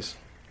one of these.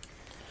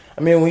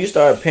 I mean, when you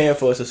start paying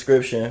for a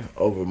subscription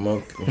over a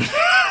month,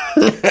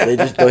 they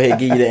just go ahead and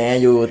give you the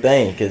annual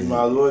thing. Cause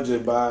my lord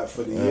just buy it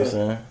for the you know year. what I'm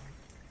saying?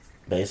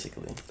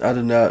 Basically. I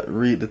did not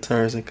read the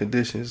terms and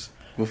conditions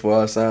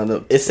before I signed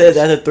up. It says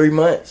after 3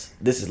 months,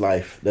 this is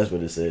life. That's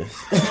what it says.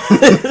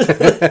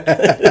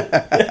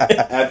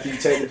 After you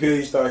take the pill,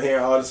 you start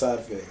hearing all the side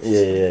effects.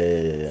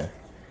 Yeah.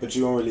 But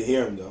you don't really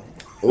hear them, though.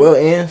 Well,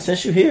 and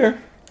since you're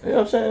here, you know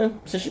what I'm saying?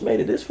 Since you made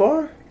it this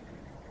far,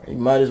 you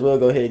might as well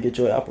go ahead and get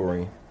your Apple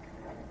Ring.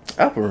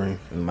 Apple Ring?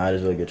 You might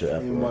as well get your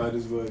Apple Ring. Might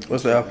as well.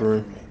 What's the Apple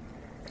Ring?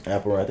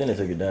 Apple Ring. I think they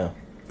took it down.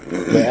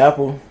 But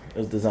Apple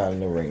is designing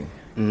the ring.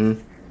 Mm-hmm.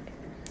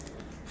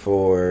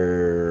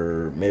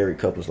 For married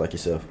couples like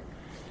yourself.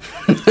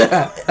 It's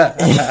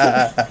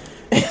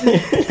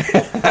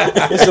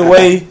a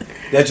way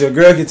that your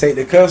girl can take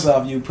the cuffs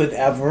off you, put the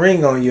Apple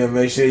Ring on you, and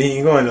make sure he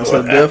ain't going nowhere.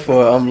 So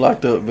therefore, I'm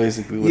locked up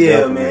basically. With Yeah,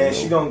 Apple man. Ring.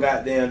 She gonna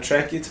goddamn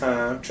track your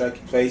time, track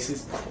your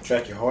places,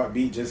 track your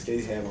heartbeat, just in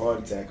case you have a heart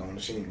attack on her.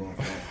 She ain't gonna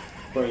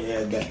bring your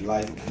ass back to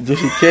life. Do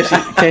she catch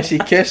it? Can she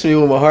catch me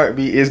when my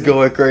heartbeat is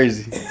going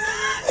crazy?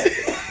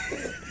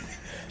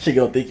 She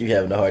gonna think you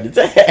having a heart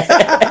attack.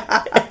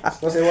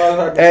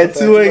 At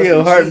 2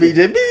 a.m. heartbeat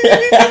just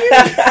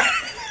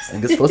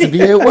Nigga's supposed to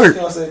be at work.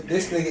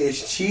 This nigga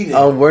is cheating.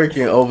 I'm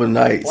working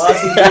overnight. Why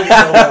is he doing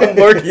so hard? I'm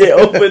working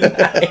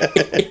overnight.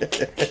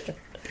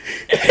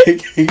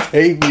 He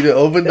paid me the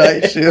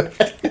overnight shift.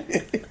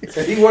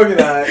 So he working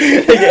on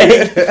it.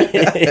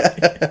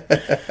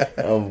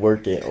 I'm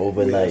working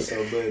overnight.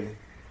 So, buddy.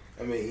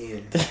 I mean,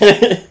 Ian.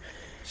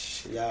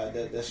 Y'all,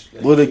 that's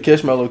Will they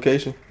catch my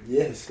location?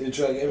 Yes, they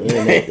track Yeah,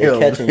 everything. they're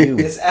catching you.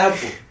 It's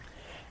Apple.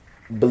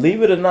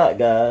 Believe it or not,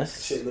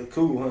 guys. Shit look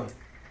cool, huh?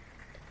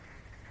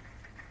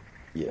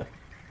 Yeah.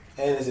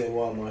 And it's at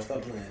Walmart.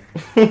 Stop playing.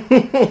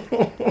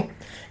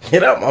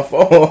 Get out my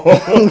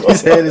phone. He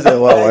said it's at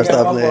Walmart.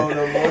 Stop my playing. phone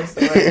no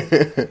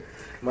more.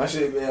 My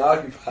shit been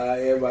occupied.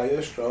 Everybody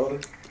else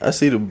strolling. I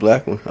see the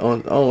black one. I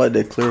don't like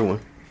that clear one.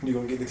 You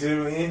gonna get the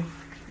clear one in?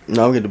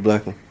 No, I'll get the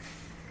black one.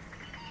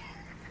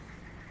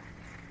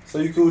 So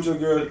you cool with your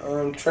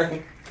girl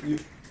tracking? You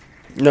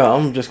No,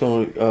 I'm just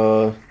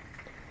gonna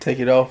take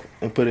it off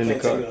and put it in the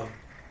can't car. take it off.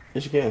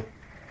 Yes, you can.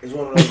 It's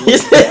one of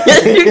those.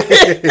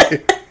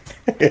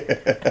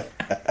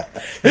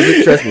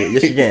 Trust me.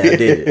 Yes, you can. I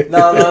did it.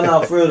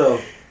 No, for real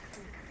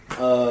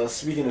though.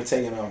 Speaking of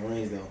taking off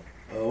rings though,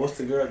 what's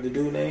the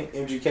dude name?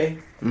 MGK.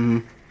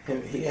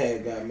 Mm-hmm. He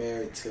had got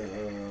married to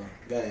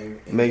got Megan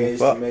engaged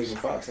Fox. to Megan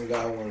Fox and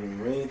got one of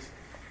them rings.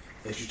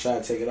 If she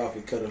tried to take it off,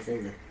 it cut her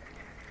finger.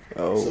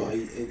 Oh. So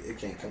it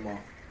can't come off.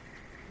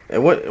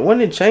 And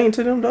wasn't it chained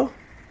to them though?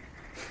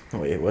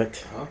 Wait,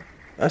 what? Huh?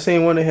 I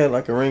seen one that had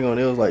like a ring on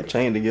it. It was like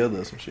chained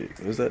together or some shit.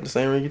 Is that the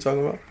same ring you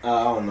talking about?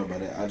 I don't know about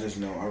that. I just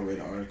know I read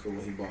an article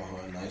where he bought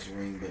her a nice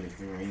ring, but if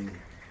the ring,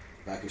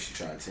 like if she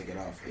tried to take it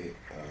off,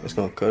 It's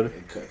gonna cut her.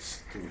 It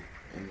cuts through,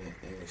 and then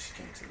she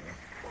can't take it off.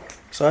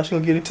 So how she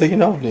gonna get it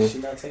taken off then? She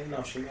not taking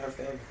off. She never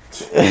forever.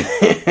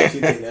 She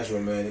think that's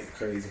romantic,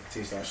 crazy.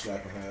 She start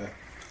slapping her.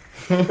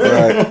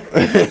 Right.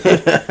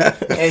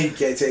 And you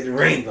can't take the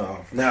ring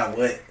off. Now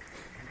what?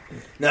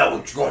 Now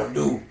what you gonna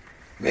do,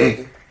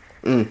 Megan?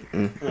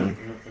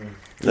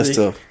 That's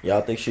tough.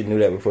 Y'all think she knew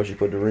that before she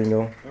put the ring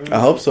on? I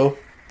hope so.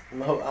 I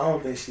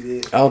don't think she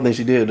did. I don't think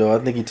she did though. I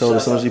think he told her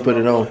as soon as she put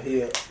it on.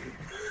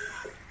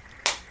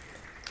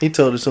 He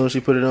told her as soon as she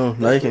put it on.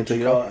 Now you can't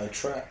take it off. A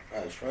trap.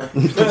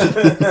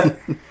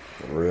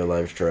 Real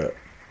life trap.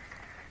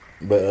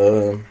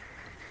 But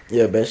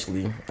yeah,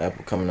 basically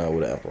Apple coming out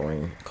with an Apple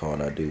Ring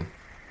called I Do,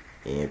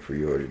 and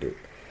pre-ordered it.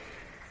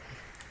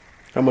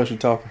 How much you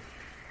talking?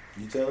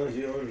 You tell us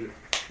you ordered it.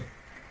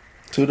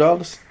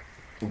 $2?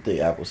 You think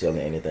Apple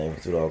selling anything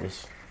for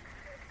 $2?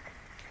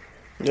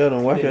 Yeah,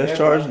 them whack ass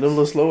chargers, them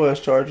little slow ass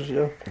chargers,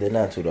 yeah. They're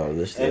not $2.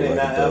 They're still And they're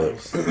like not $1.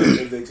 apples.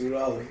 If they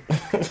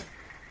 $2.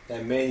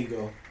 That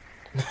Mexico.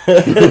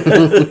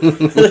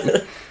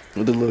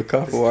 With the little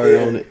copper wire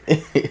on it.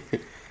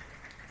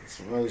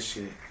 Some other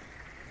shit.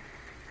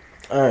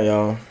 Alright,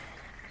 y'all.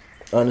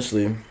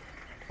 Honestly,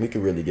 we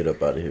could really get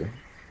up out of here.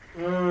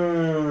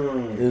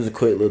 It was a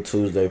quick little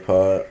Tuesday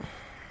pod.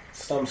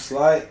 Some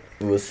slight.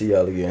 We'll see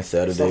y'all again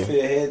Saturday. Some for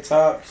your head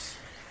tops.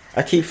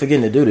 I keep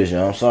forgetting to do this,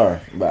 y'all. I'm sorry.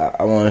 But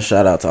I want to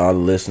shout out to all the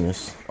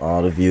listeners,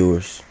 all the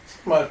viewers.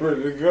 Somebody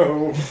ready to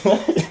go.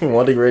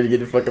 Want to ready to get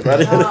the fuck up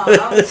out of here?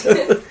 I was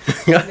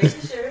just making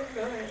sure.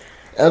 Go ahead.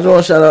 I just want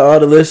to shout out all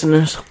the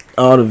listeners,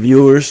 all the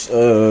viewers.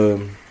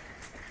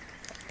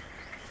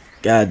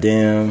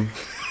 Goddamn.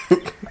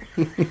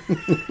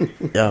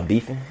 Y'all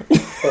beefing?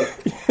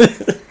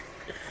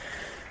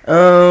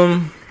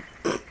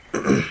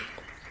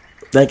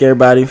 Thank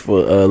everybody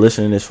for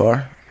listening this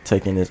far,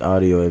 taking this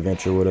audio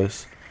adventure with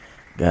us.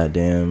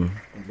 Goddamn.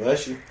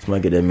 Bless you.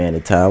 Somebody get that man a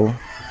towel.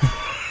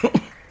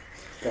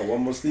 Got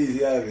one more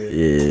sneezy out of there.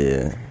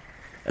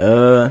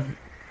 Yeah.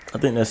 I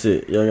think that's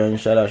it. Y'all got any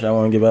shout outs y'all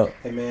want to give out?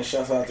 Hey man,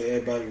 shouts out to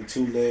everybody with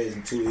 2 legs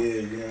and 2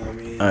 ears, you know what I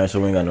mean? Alright, so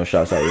we ain't got no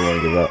shouts out you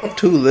want to give out.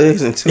 2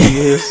 legs and 2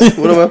 ears.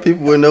 What about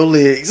people with no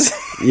legs?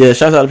 Yeah,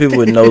 shouts out to people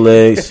with no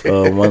legs,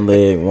 1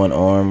 leg, 1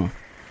 arm,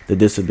 the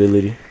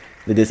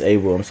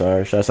disabled, I'm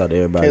sorry. Shouts out to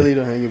everybody. Can't leave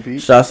the hanging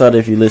piece. Shouts out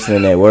if you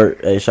listening at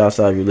work. Hey, shouts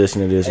out if you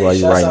listening to this while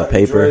you writing a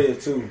paper.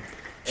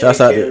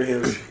 Shouts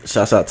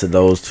out to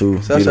those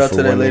two. Shouts out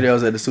to that lady that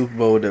was at the Super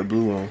Bowl with that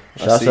blue on.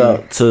 Shouts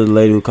out to the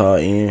lady who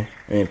called in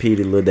and P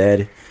the little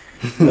daddy.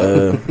 We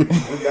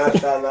got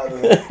shout out to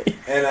her.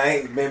 And I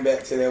ain't been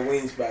back to that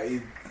wing spot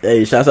either.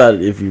 Hey, shouts out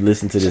if you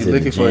listen to this at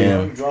the gym.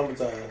 I'm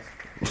traumatized.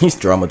 He's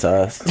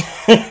traumatized.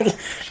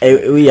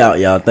 Hey, we out,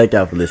 y'all. Thank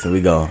y'all for listening.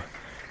 We gone.